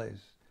this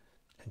place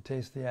and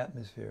tastes the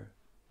atmosphere,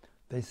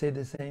 they say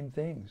the same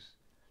things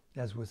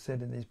as was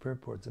said in these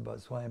purports about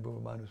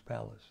Śrīmad-Bhāgavatam's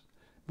palace.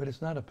 But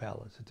it's not a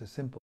palace, it's a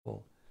simple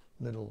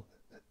little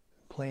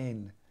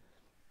plain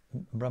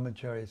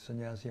brahmachari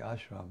sannyasi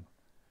ashram.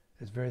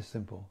 It's very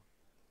simple.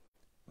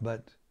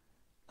 But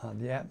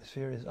the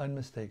atmosphere is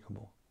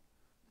unmistakable.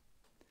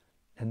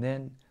 And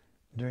then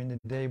during the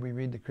day we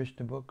read the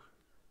Krishna book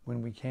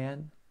when we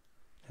can,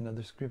 and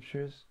other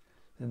scriptures.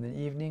 In the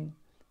evening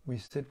we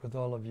sit with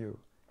all of you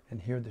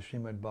and hear the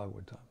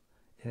Śrīmad-Bhāgavatam.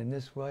 And in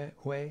this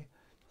way,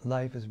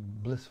 life is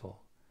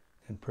blissful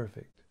and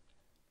perfect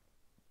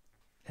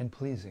and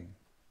pleasing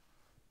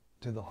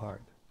to the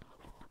heart.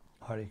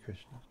 Hare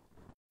Krishna.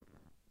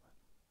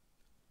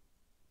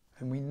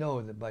 And we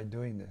know that by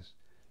doing this,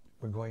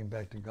 we're going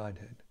back to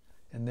Godhead.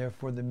 And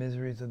therefore the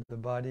miseries of the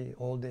body,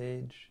 old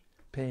age,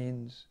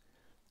 pains,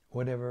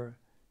 whatever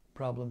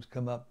problems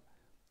come up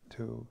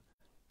to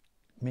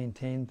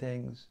maintain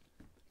things,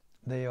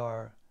 they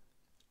are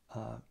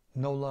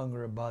no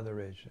longer a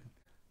botheration,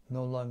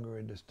 no longer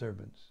a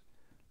disturbance.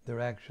 They're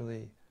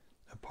actually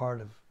a part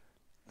of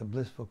the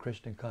blissful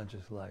Krishna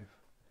conscious life.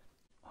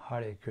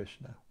 Hare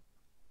Krishna.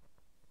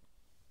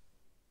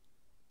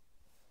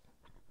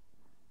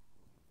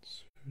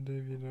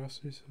 Sudevi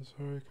Dasi says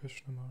Hare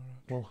Krishna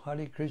Maharaj. Well,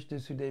 Hare Krishna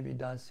Sudevi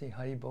Dasi,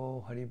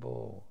 Haribo,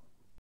 Haribo.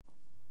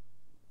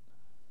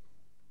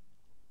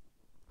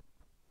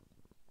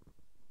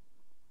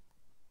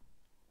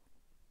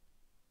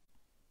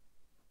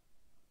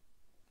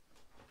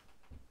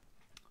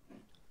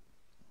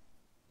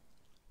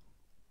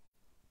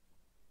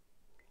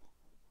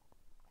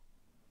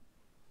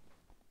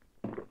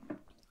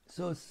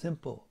 So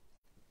simple,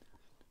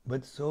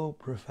 but so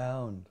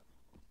profound,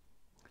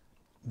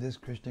 this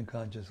Krishna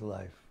conscious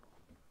life.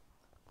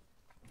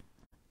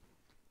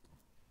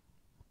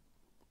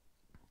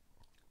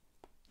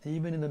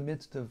 Even in the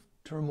midst of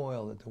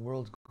turmoil that the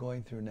world's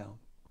going through now,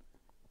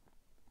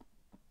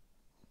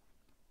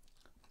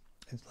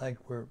 it's like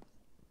we're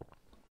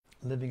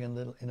living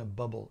in a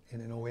bubble, in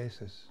an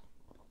oasis.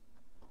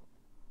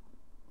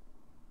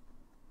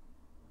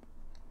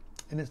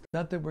 And it's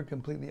not that we're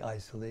completely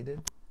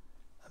isolated.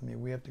 I mean,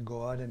 we have to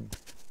go out and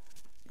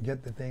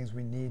get the things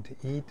we need to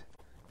eat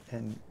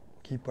and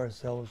keep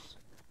ourselves,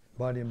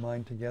 body and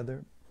mind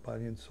together,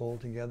 body and soul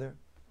together.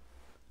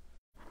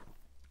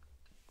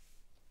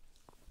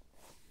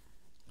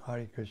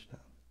 Hare Krishna.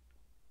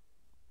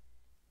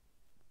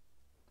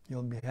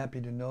 You'll be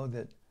happy to know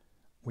that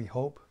we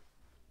hope,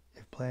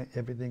 if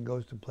everything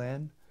goes to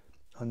plan,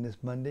 on this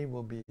Monday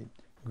we'll be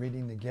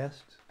greeting the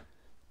guests,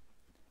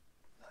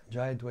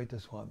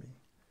 Jayadvaita Swami.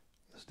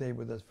 He'll stay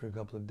with us for a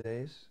couple of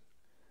days,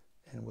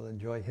 and we'll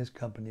enjoy his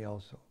company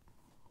also.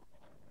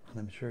 And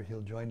I'm sure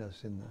he'll join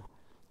us in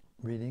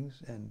the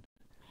readings, and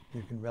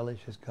you can relish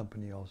his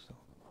company also.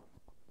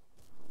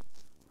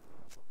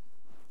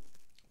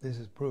 This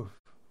is proof.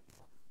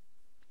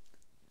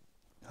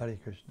 Hare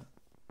Krishna.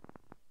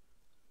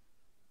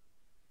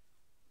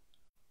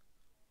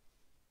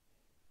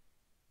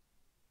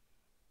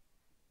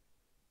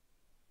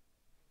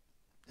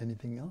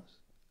 Anything else?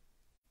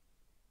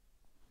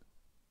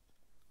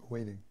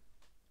 waiting.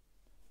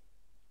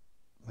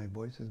 My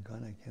voice is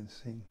gone, I can't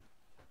sing.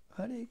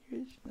 Hare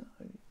Krishna,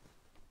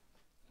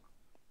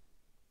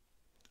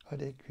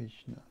 Hare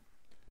Krishna.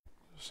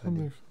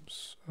 Something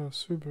from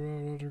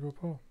Subbarao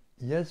Rajagopal.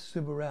 Yes,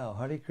 Subbarao,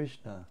 Hare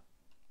Krishna.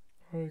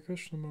 Hare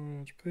Krishna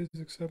Maharaj, please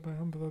accept my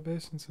humble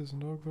obeisances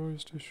and all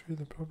glories to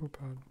Srila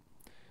Prabhupada.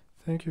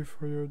 Thank you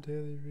for your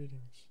daily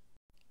readings.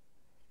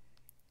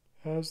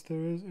 As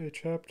there is a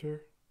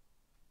chapter,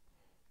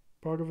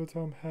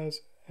 Bhagavatam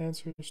has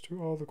answers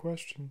to all the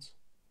questions.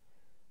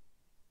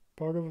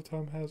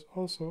 Bhagavatam has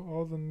also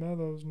all the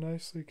mellows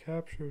nicely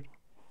captured,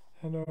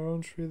 and our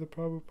own Srila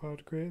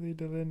Prabhupada greatly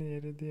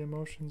delineated the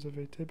emotions of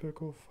a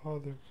typical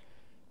father,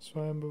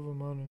 Swayambhuva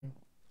Manu,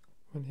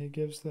 when he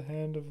gives the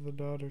hand of the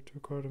daughter to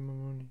Kardama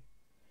Muni.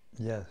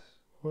 Yes.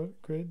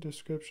 What great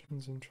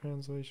descriptions and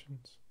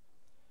translations.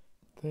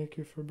 Thank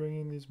you for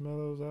bringing these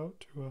mellows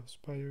out to us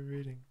by your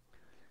reading.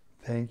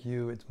 Thank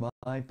you. It's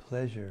my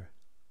pleasure.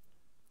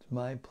 It's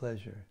my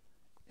pleasure.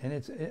 And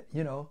it's,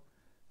 you know,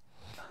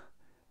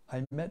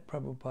 I met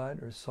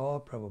Prabhupada, or saw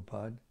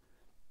Prabhupada,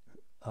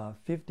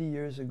 50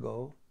 years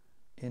ago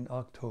in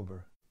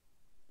October.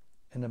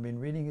 And I've been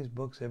reading his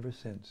books ever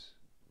since.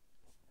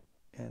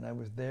 And I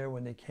was there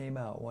when they came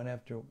out, one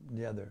after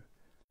the other.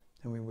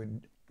 And we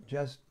would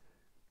just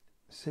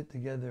sit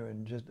together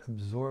and just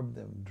absorb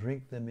them,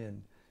 drink them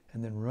in,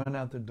 and then run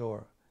out the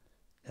door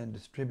and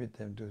distribute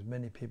them to as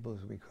many people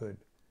as we could.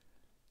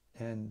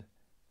 And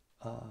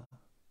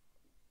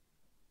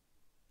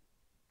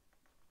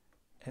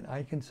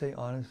I can say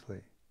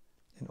honestly,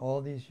 in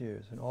all these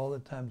years, and all the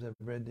times I've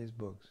read these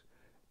books,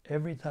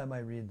 every time I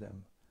read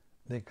them,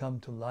 they come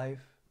to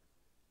life.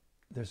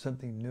 There's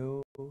something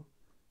new,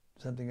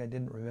 something I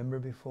didn't remember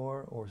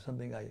before, or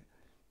something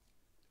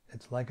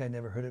it's like I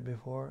never heard it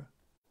before.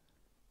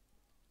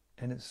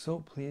 And it's so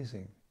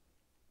pleasing.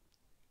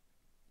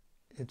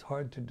 It's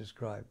hard to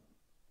describe.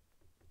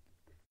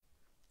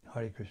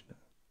 Hare Krishna.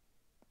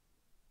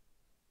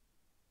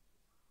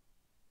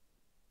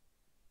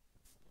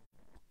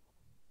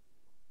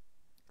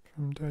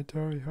 From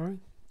Daitari Hari?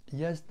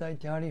 Yes,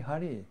 Daitari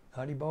Hari.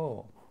 Hari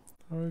Bo.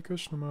 Hare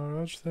Krishna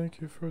Maharaj,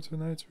 thank you for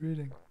tonight's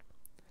reading.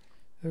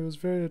 It was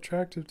very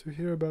attractive to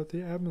hear about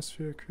the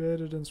atmosphere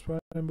created in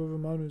Swayambhuva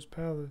Manu's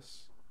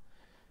palace.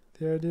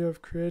 The idea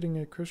of creating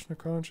a Krishna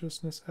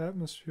consciousness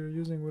atmosphere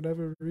using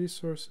whatever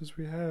resources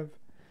we have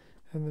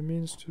and the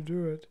means to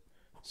do it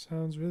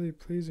sounds really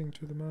pleasing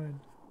to the mind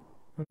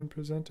when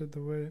presented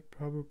the way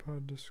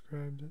Prabhupada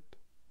described it.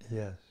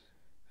 Yes.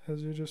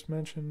 As you just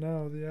mentioned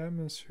now, the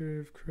atmosphere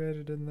you've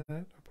created in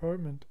that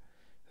apartment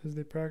is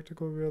the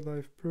practical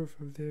real-life proof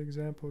of the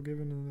example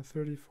given in the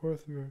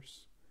 34th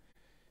verse.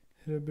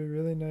 It would be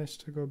really nice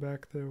to go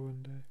back there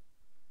one day.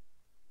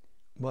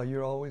 Well,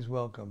 you're always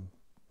welcome.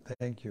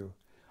 Thank you.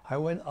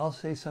 I'll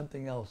say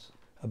something else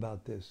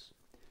about this.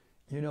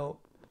 You know,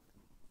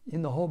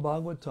 in the whole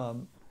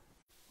Bhagavatam,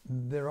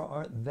 there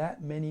aren't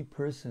that many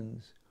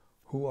persons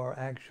who are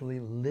actually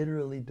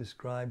literally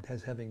described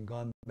as having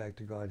gone back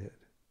to Godhead.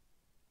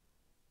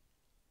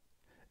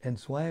 And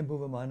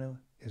Swayambhuva Manu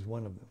is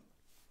one of them.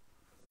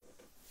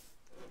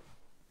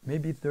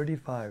 Maybe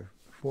 35,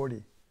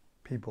 40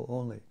 people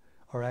only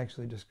are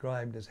actually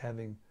described as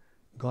having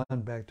gone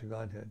back to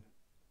Godhead.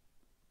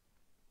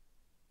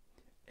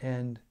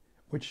 And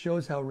which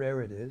shows how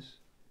rare it is,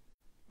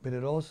 but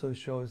it also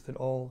shows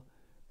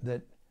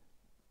that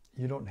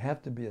you don't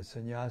have to be a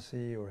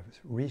sannyasi or a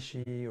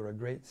rishi or a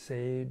great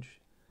sage.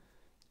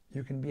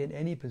 You can be in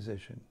any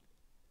position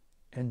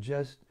and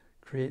just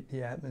create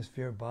the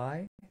atmosphere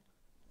by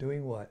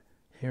doing what?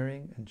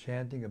 Hearing and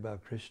chanting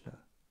about Krishna.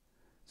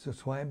 So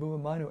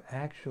Swayambhuva Manu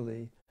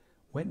actually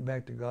went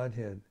back to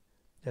Godhead.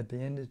 At the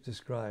end is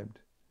described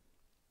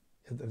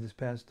of this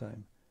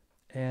pastime.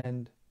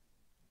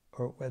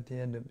 Or at the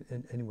end of,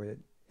 anyway,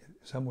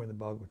 somewhere in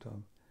the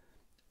Bhagavatam.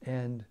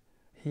 And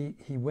he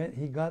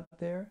got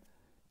there,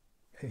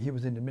 he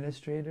was an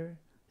administrator,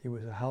 he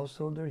was a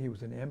householder, he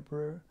was an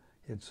emperor,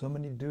 he had so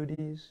many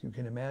duties, you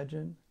can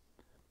imagine.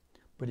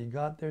 But he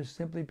got there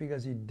simply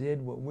because he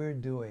did what we're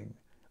doing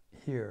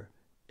here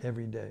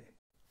every day.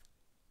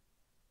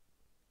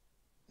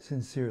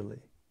 Sincerely.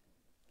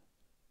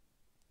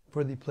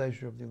 For the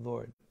pleasure of the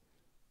Lord.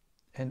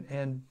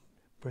 And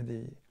for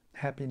the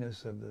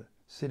happiness of the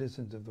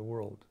citizens of the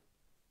world.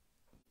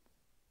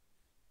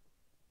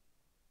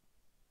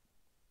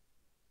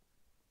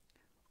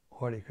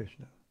 Hare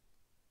Krishna.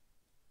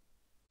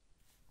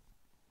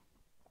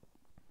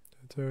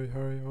 Daitari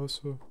Hari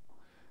also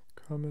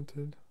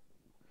commented,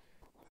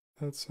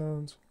 that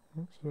sounds,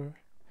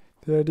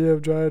 the idea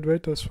of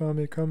Jayadvaita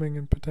Swami coming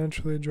and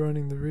potentially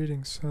joining the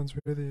readings sounds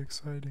really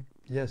exciting.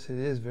 Yes, it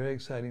is very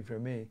exciting for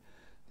me.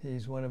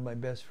 He's one of my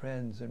best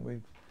friends, and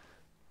we've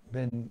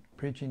been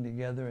preaching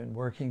together and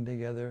working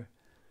together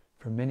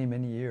for many,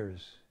 many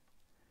years.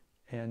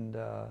 And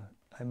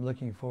I'm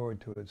looking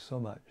forward to it so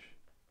much.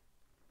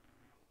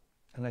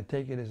 And I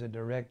take it as a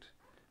direct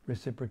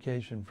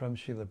reciprocation from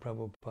Srila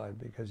Prabhupada,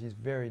 because he's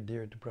very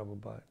dear to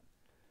Prabhupada.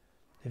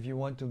 If you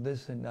want to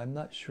listen, I'm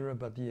not sure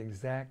about the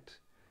exact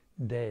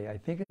day. I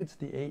think it's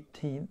the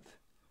 18th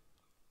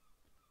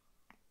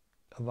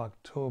of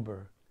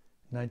October,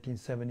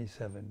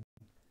 1977.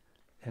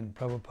 And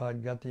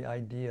Prabhupada got the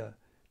idea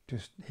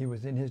he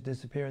was in his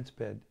disappearance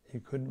bed. He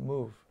couldn't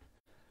move.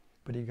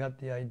 But he got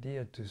the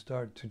idea to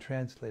start to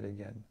translate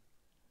again.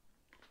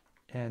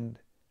 And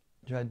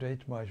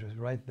Jayadvaita Maharaj was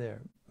right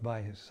there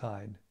by his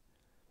side.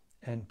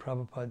 And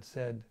Prabhupada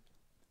said,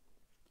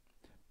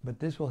 but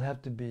this will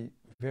have to be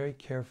very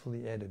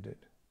carefully edited.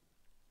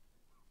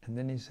 And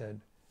then he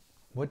said,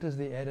 what does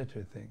the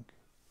editor think?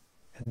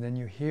 And then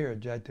you hear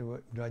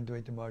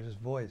Jayadvaita Maharaj's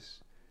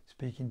voice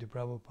speaking to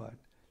Prabhupada.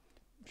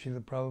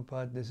 Srila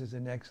Prabhupada, this is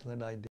an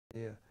excellent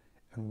idea,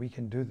 and we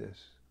can do this.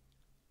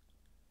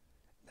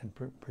 And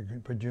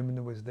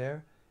Pradyumna was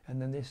there, and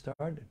then they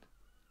started.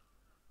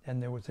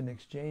 And there was an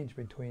exchange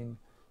between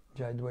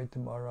Jayadvaita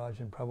Maharaj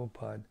and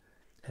Prabhupada,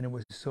 and it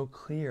was so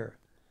clear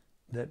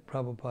that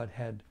Prabhupada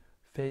had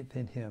faith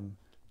in him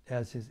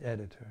as his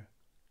editor.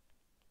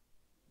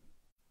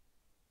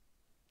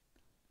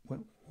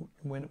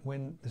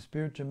 When the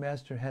spiritual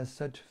master has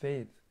such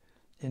faith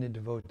in a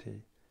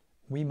devotee,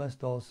 we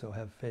must also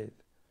have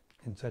faith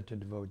in such a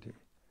devotee.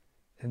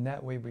 In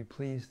that way we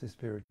please the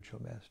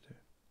spiritual master.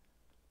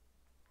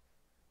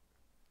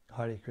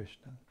 Hare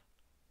Krishna.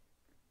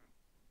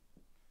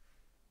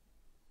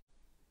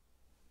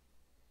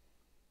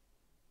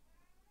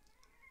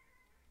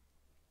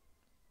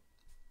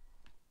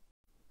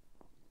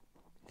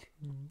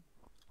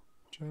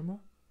 Gemma?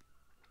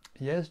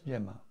 Yes,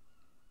 Gemma.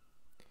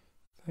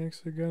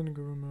 Thanks again,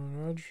 Guru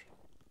Maharaj.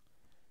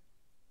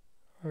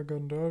 A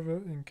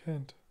Gandharva in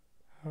Kent.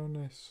 How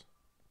nice.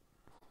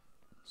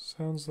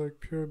 Sounds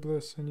like pure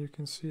bliss, and you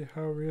can see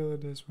how real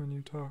it is when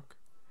you talk.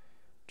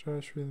 Jai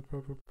Srila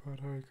Prabhupada.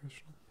 Hare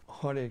Krishna.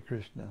 Hare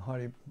Krishna.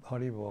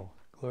 Hare Bol.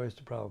 Glories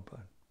to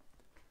Prabhupada.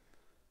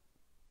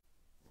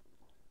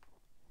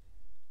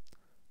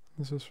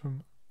 This is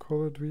from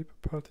Koladweep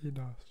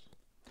Patidas.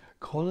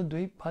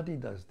 Koladweep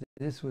Patidas.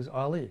 This was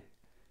Ali.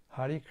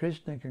 Hare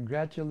Krishna.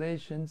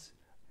 Congratulations.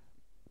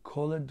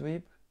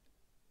 Koladweep.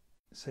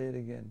 Say it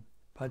again.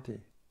 Pati.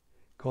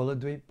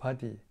 Koladweep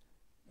Pati.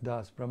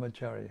 Das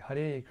Brahmachari.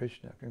 Hare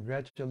Krishna.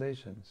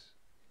 Congratulations.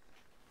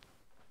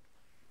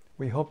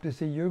 We hope to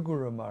see your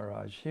Guru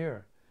Maharaj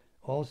here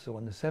also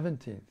on the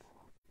 17th.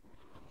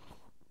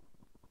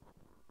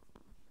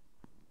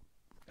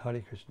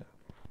 Hare Krishna.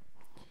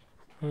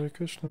 Hare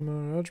Krishna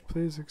Maharaj,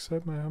 please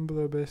accept my humble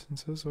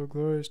obeisances. All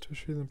glories to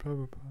Srila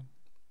Prabhupada.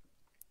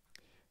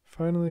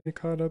 Finally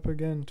caught up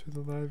again to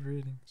the live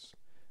readings.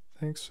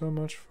 Thanks so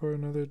much for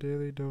another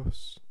daily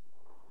dose.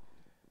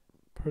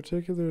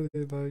 Particularly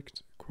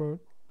liked, quote,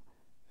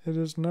 it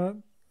is not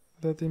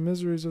that the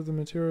miseries of the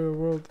material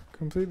world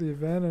completely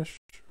vanish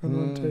when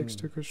one takes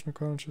to Krishna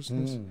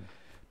consciousness,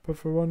 but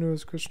for one who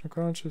is Krishna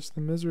conscious,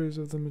 the miseries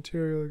of the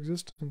material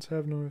existence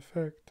have no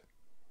effect.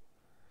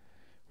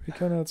 We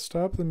cannot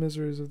stop the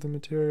miseries of the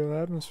material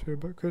atmosphere,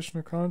 but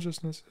Krishna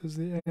consciousness is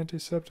the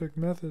antiseptic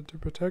method to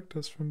protect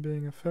us from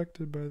being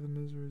affected by the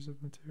miseries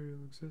of material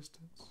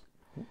existence.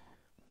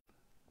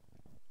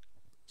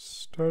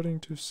 Starting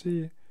to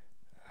see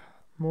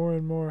more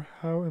and more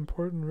how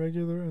important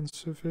regular and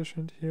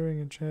sufficient hearing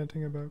and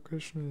chanting about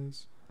Krishna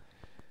is.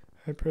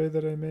 I pray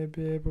that I may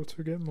be able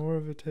to get more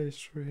of a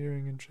taste for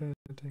hearing and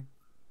chanting.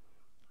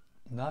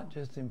 Not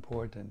just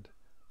important,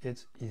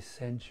 it's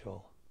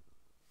essential.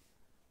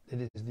 It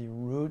is the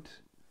root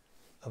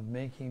of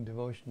making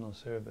devotional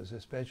service,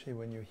 especially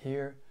when you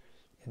hear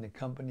in the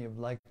company of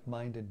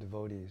like-minded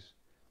devotees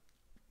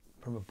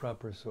from a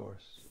proper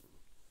source.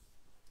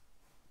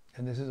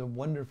 And this is a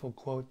wonderful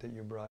quote that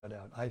you brought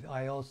out.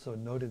 I also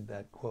noted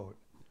that quote,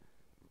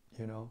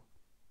 you know.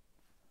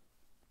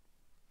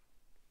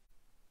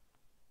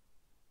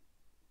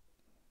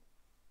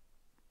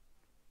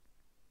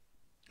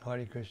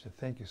 Hare Krishna,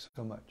 thank you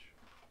so much.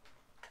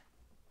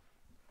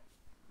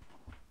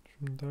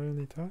 From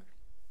Dayanitai?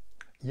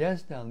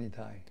 Yes,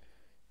 Dayanitai.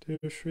 Dear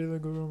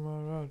Srila Guru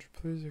Maharaj,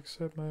 please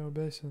accept my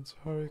obeisance.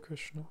 Hare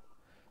Krishna.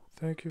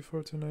 Thank you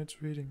for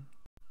tonight's reading.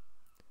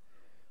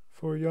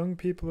 For young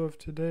people of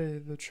today,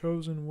 the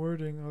chosen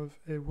wording of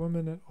a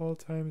woman at all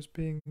times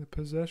being the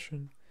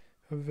possession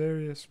of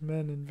various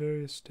men in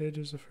various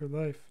stages of her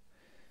life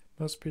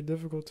must be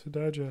difficult to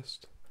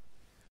digest.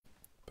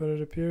 But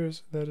it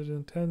appears that it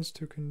intends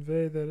to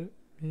convey that it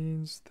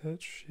means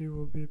that she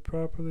will be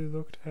properly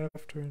looked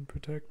after and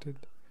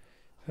protected,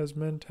 as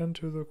men tend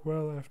to look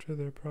well after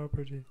their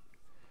property.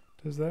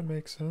 Does that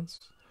make sense?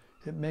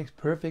 It makes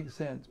perfect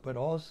sense, but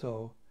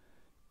also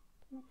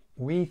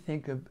we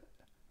think of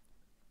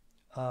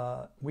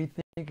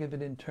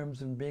it in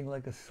terms of being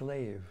like a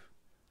slave.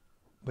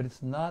 But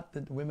it's not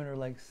that women are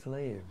like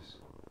slaves.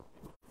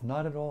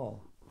 Not at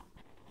all.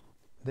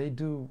 They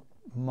do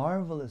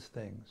marvelous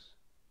things.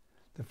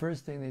 The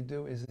first thing they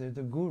do is they're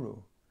the guru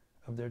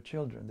of their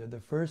children. They're the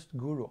first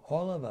guru.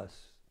 All of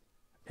us,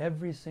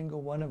 every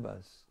single one of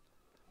us,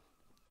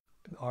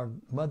 our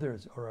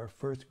mothers are our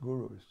first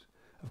gurus.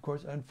 Of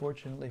course,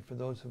 unfortunately for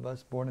those of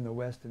us born in the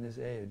West in this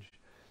age,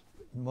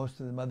 most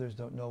of the mothers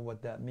don't know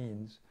what that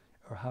means,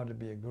 or how to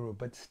be a guru.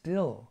 But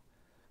still,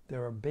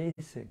 there are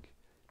basic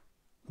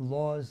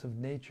laws of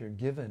nature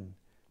given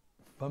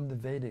from the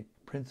Vedic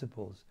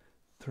principles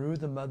through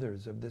the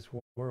mothers of this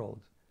world,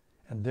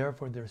 and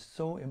therefore they're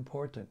so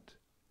important.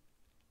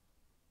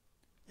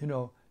 You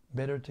know,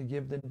 better to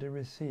give than to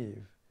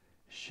receive.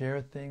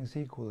 Share things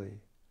equally.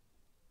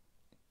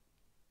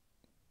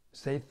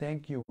 Say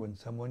thank you when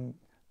someone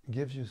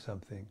gives you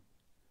something.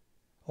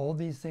 All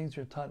these things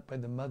are taught by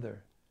the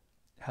mother.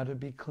 How to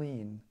be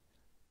clean,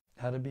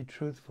 how to be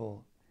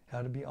truthful,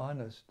 how to be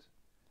honest,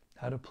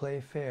 how to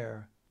play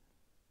fair.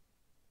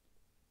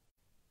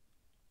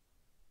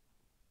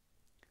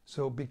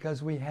 So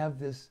because we have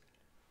this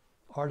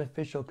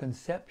artificial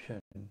conception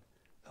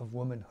of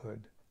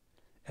womanhood,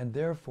 and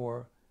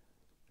therefore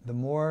the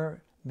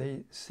more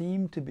they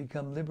seem to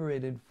become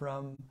liberated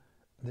from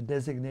the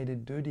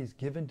designated duties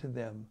given to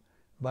them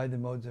by the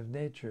modes of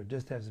nature,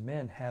 just as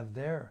men have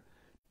their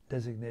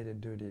designated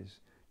duties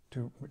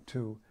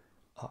to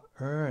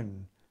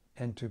earn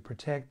and to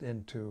protect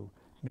and to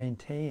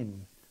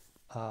maintain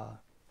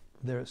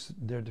their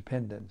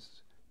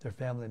dependents, their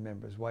family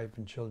members, wife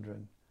and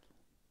children,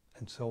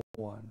 and so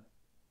on.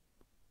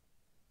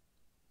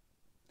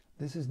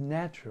 This is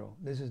natural.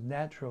 This is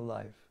natural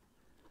life.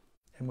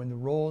 And when the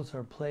roles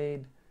are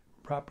played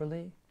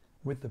properly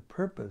with the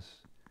purpose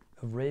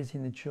of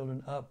raising the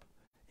children up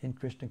in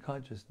Krishna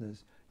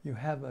consciousness, you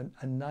have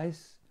a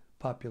nice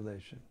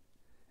population.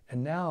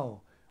 And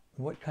now,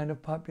 what kind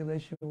of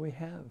population do we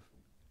have?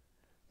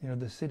 You know,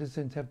 the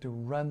citizens have to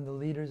run the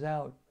leaders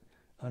out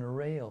on a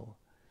rail,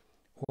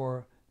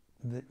 or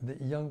the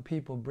young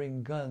people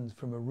bring guns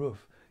from a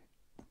roof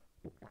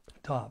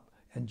top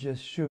and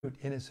just shoot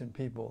innocent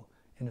people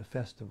in a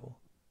festival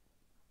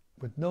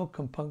with no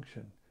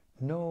compunction,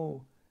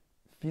 no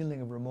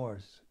feeling of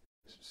remorse,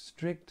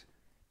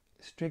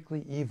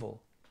 strictly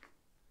evil.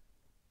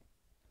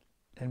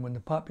 And when the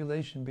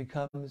population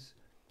becomes,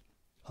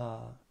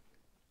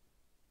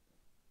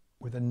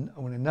 when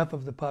enough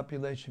of the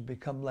population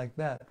become like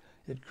that,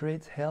 it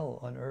creates hell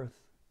on earth.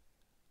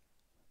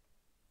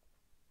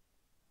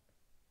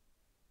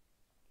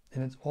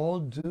 And it's all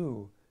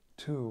due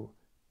to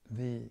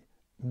the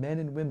men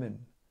and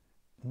women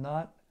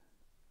not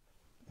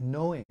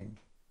knowing,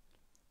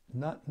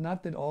 not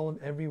that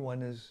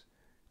everyone is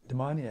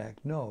demoniac,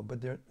 no,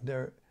 but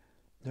they're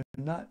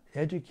not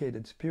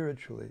educated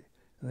spiritually,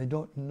 and they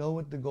don't know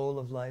what the goal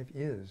of life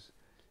is,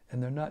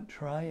 and they're not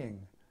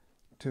trying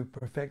to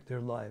perfect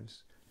their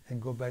lives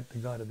and go back to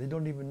God. They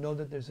don't even know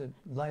that there's a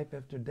life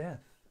after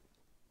death.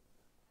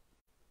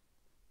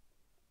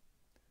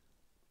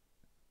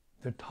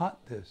 They're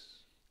taught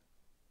this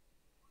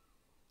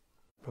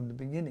from the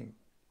beginning.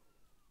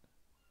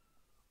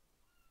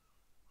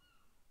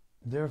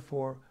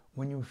 Therefore,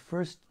 when you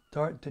first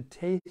start to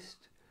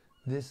taste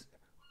this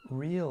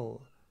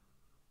real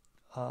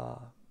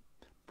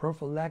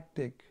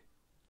prophylactic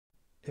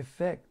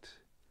effect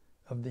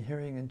of the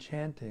hearing and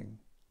chanting,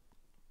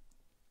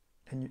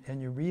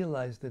 and you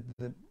realize that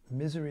the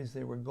miseries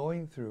they were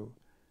going through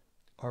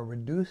are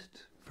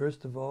reduced,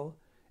 first of all,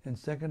 and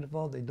second of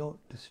all, they don't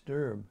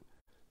disturb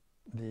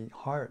the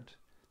heart.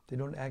 They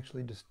don't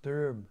actually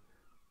disturb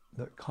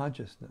the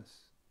consciousness.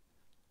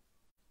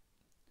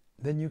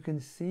 Then you can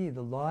see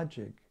the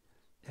logic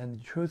and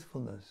the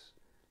truthfulness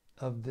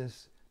of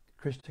this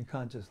Krishna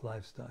conscious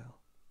lifestyle.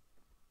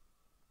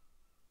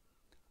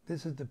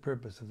 This is the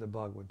purpose of the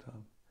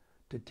Bhagavatam,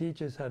 to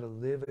teach us how to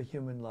live a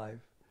human life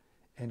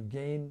and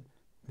gain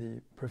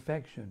the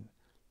perfection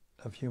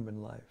of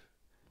human life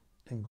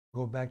and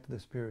go back to the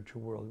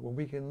spiritual world where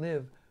we can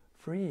live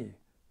free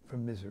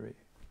from misery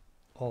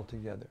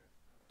altogether.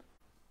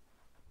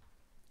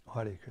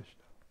 Hare Krishna.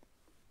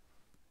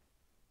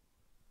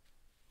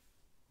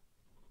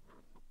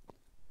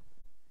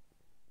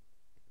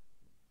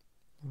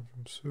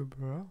 From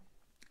Subbarao?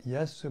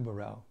 Yes,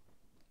 Subbarao.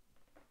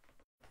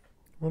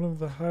 One of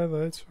the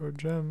highlights or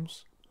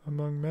gems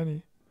among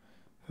many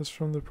is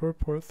from the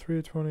purport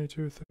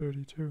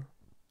 322.32.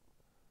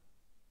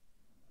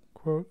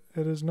 Quote,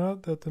 "It is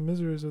not that the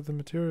miseries of the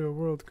material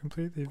world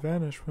completely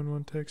vanish when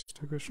one takes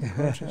to Krishna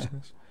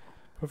consciousness,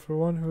 but for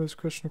one who is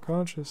Krishna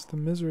conscious, the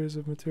miseries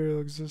of material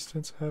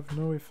existence have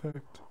no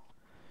effect.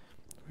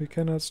 We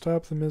cannot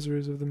stop the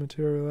miseries of the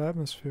material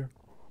atmosphere,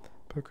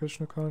 but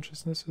Krishna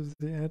consciousness is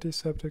the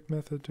antiseptic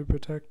method to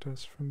protect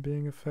us from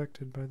being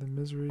affected by the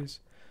miseries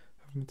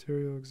of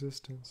material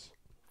existence."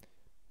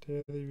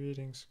 Daily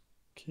readings,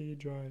 key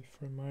drive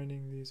for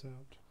mining these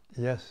out.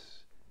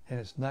 Yes, and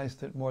it's nice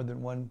that more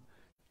than one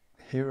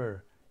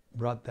hearer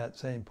brought that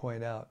same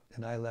point out,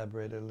 and I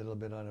elaborated a little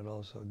bit on it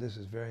also. This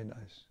is very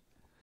nice.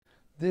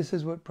 This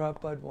is what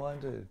Prabhupada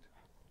wanted.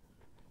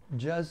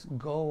 Just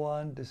go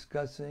on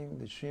discussing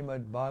the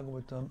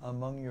Śrīmad-Bhāgavatam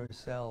among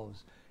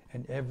yourselves,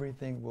 and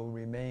everything will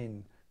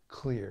remain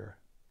clear.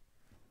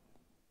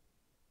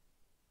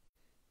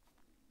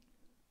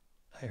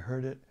 I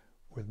heard it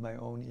with my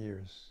own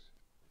ears.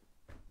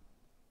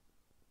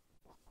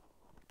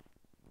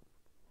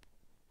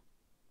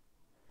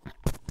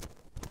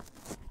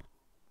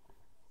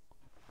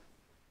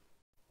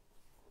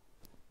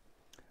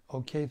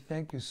 Okay,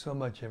 thank you so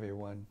much,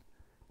 everyone.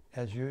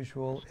 As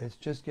usual, it's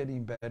just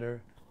getting better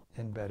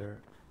and better,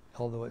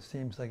 although it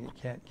seems like it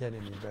can't get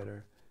any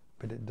better,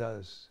 but it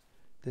does.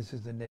 This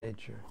is the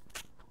nature.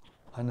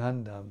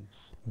 Anandam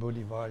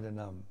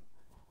Buddhivardhanam.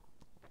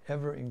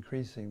 Ever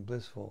increasing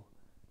blissful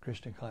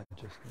Krishna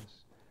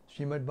consciousness.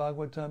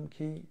 Śrīmad-Bhāgavatam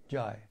ki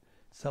jai.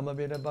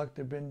 Samaveta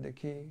Bhakta Brinda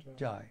ki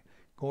jai.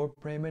 Gaur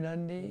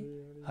Premanandi,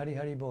 Hari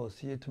Hari Bol.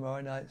 See you tomorrow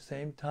night,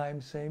 same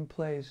time, same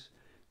place,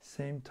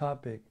 same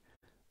topic.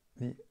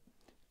 The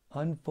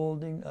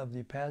unfolding of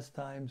the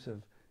pastimes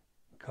of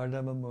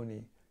Kardama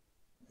Muni,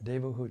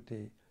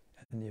 Devahūti,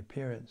 and the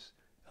appearance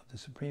of the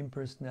Supreme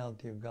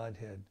Personality of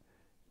Godhead,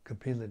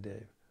 Kapila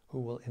Dev,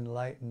 who will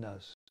enlighten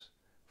us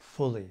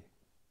fully.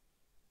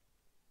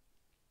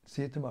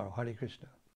 See you tomorrow. Hare Krishna.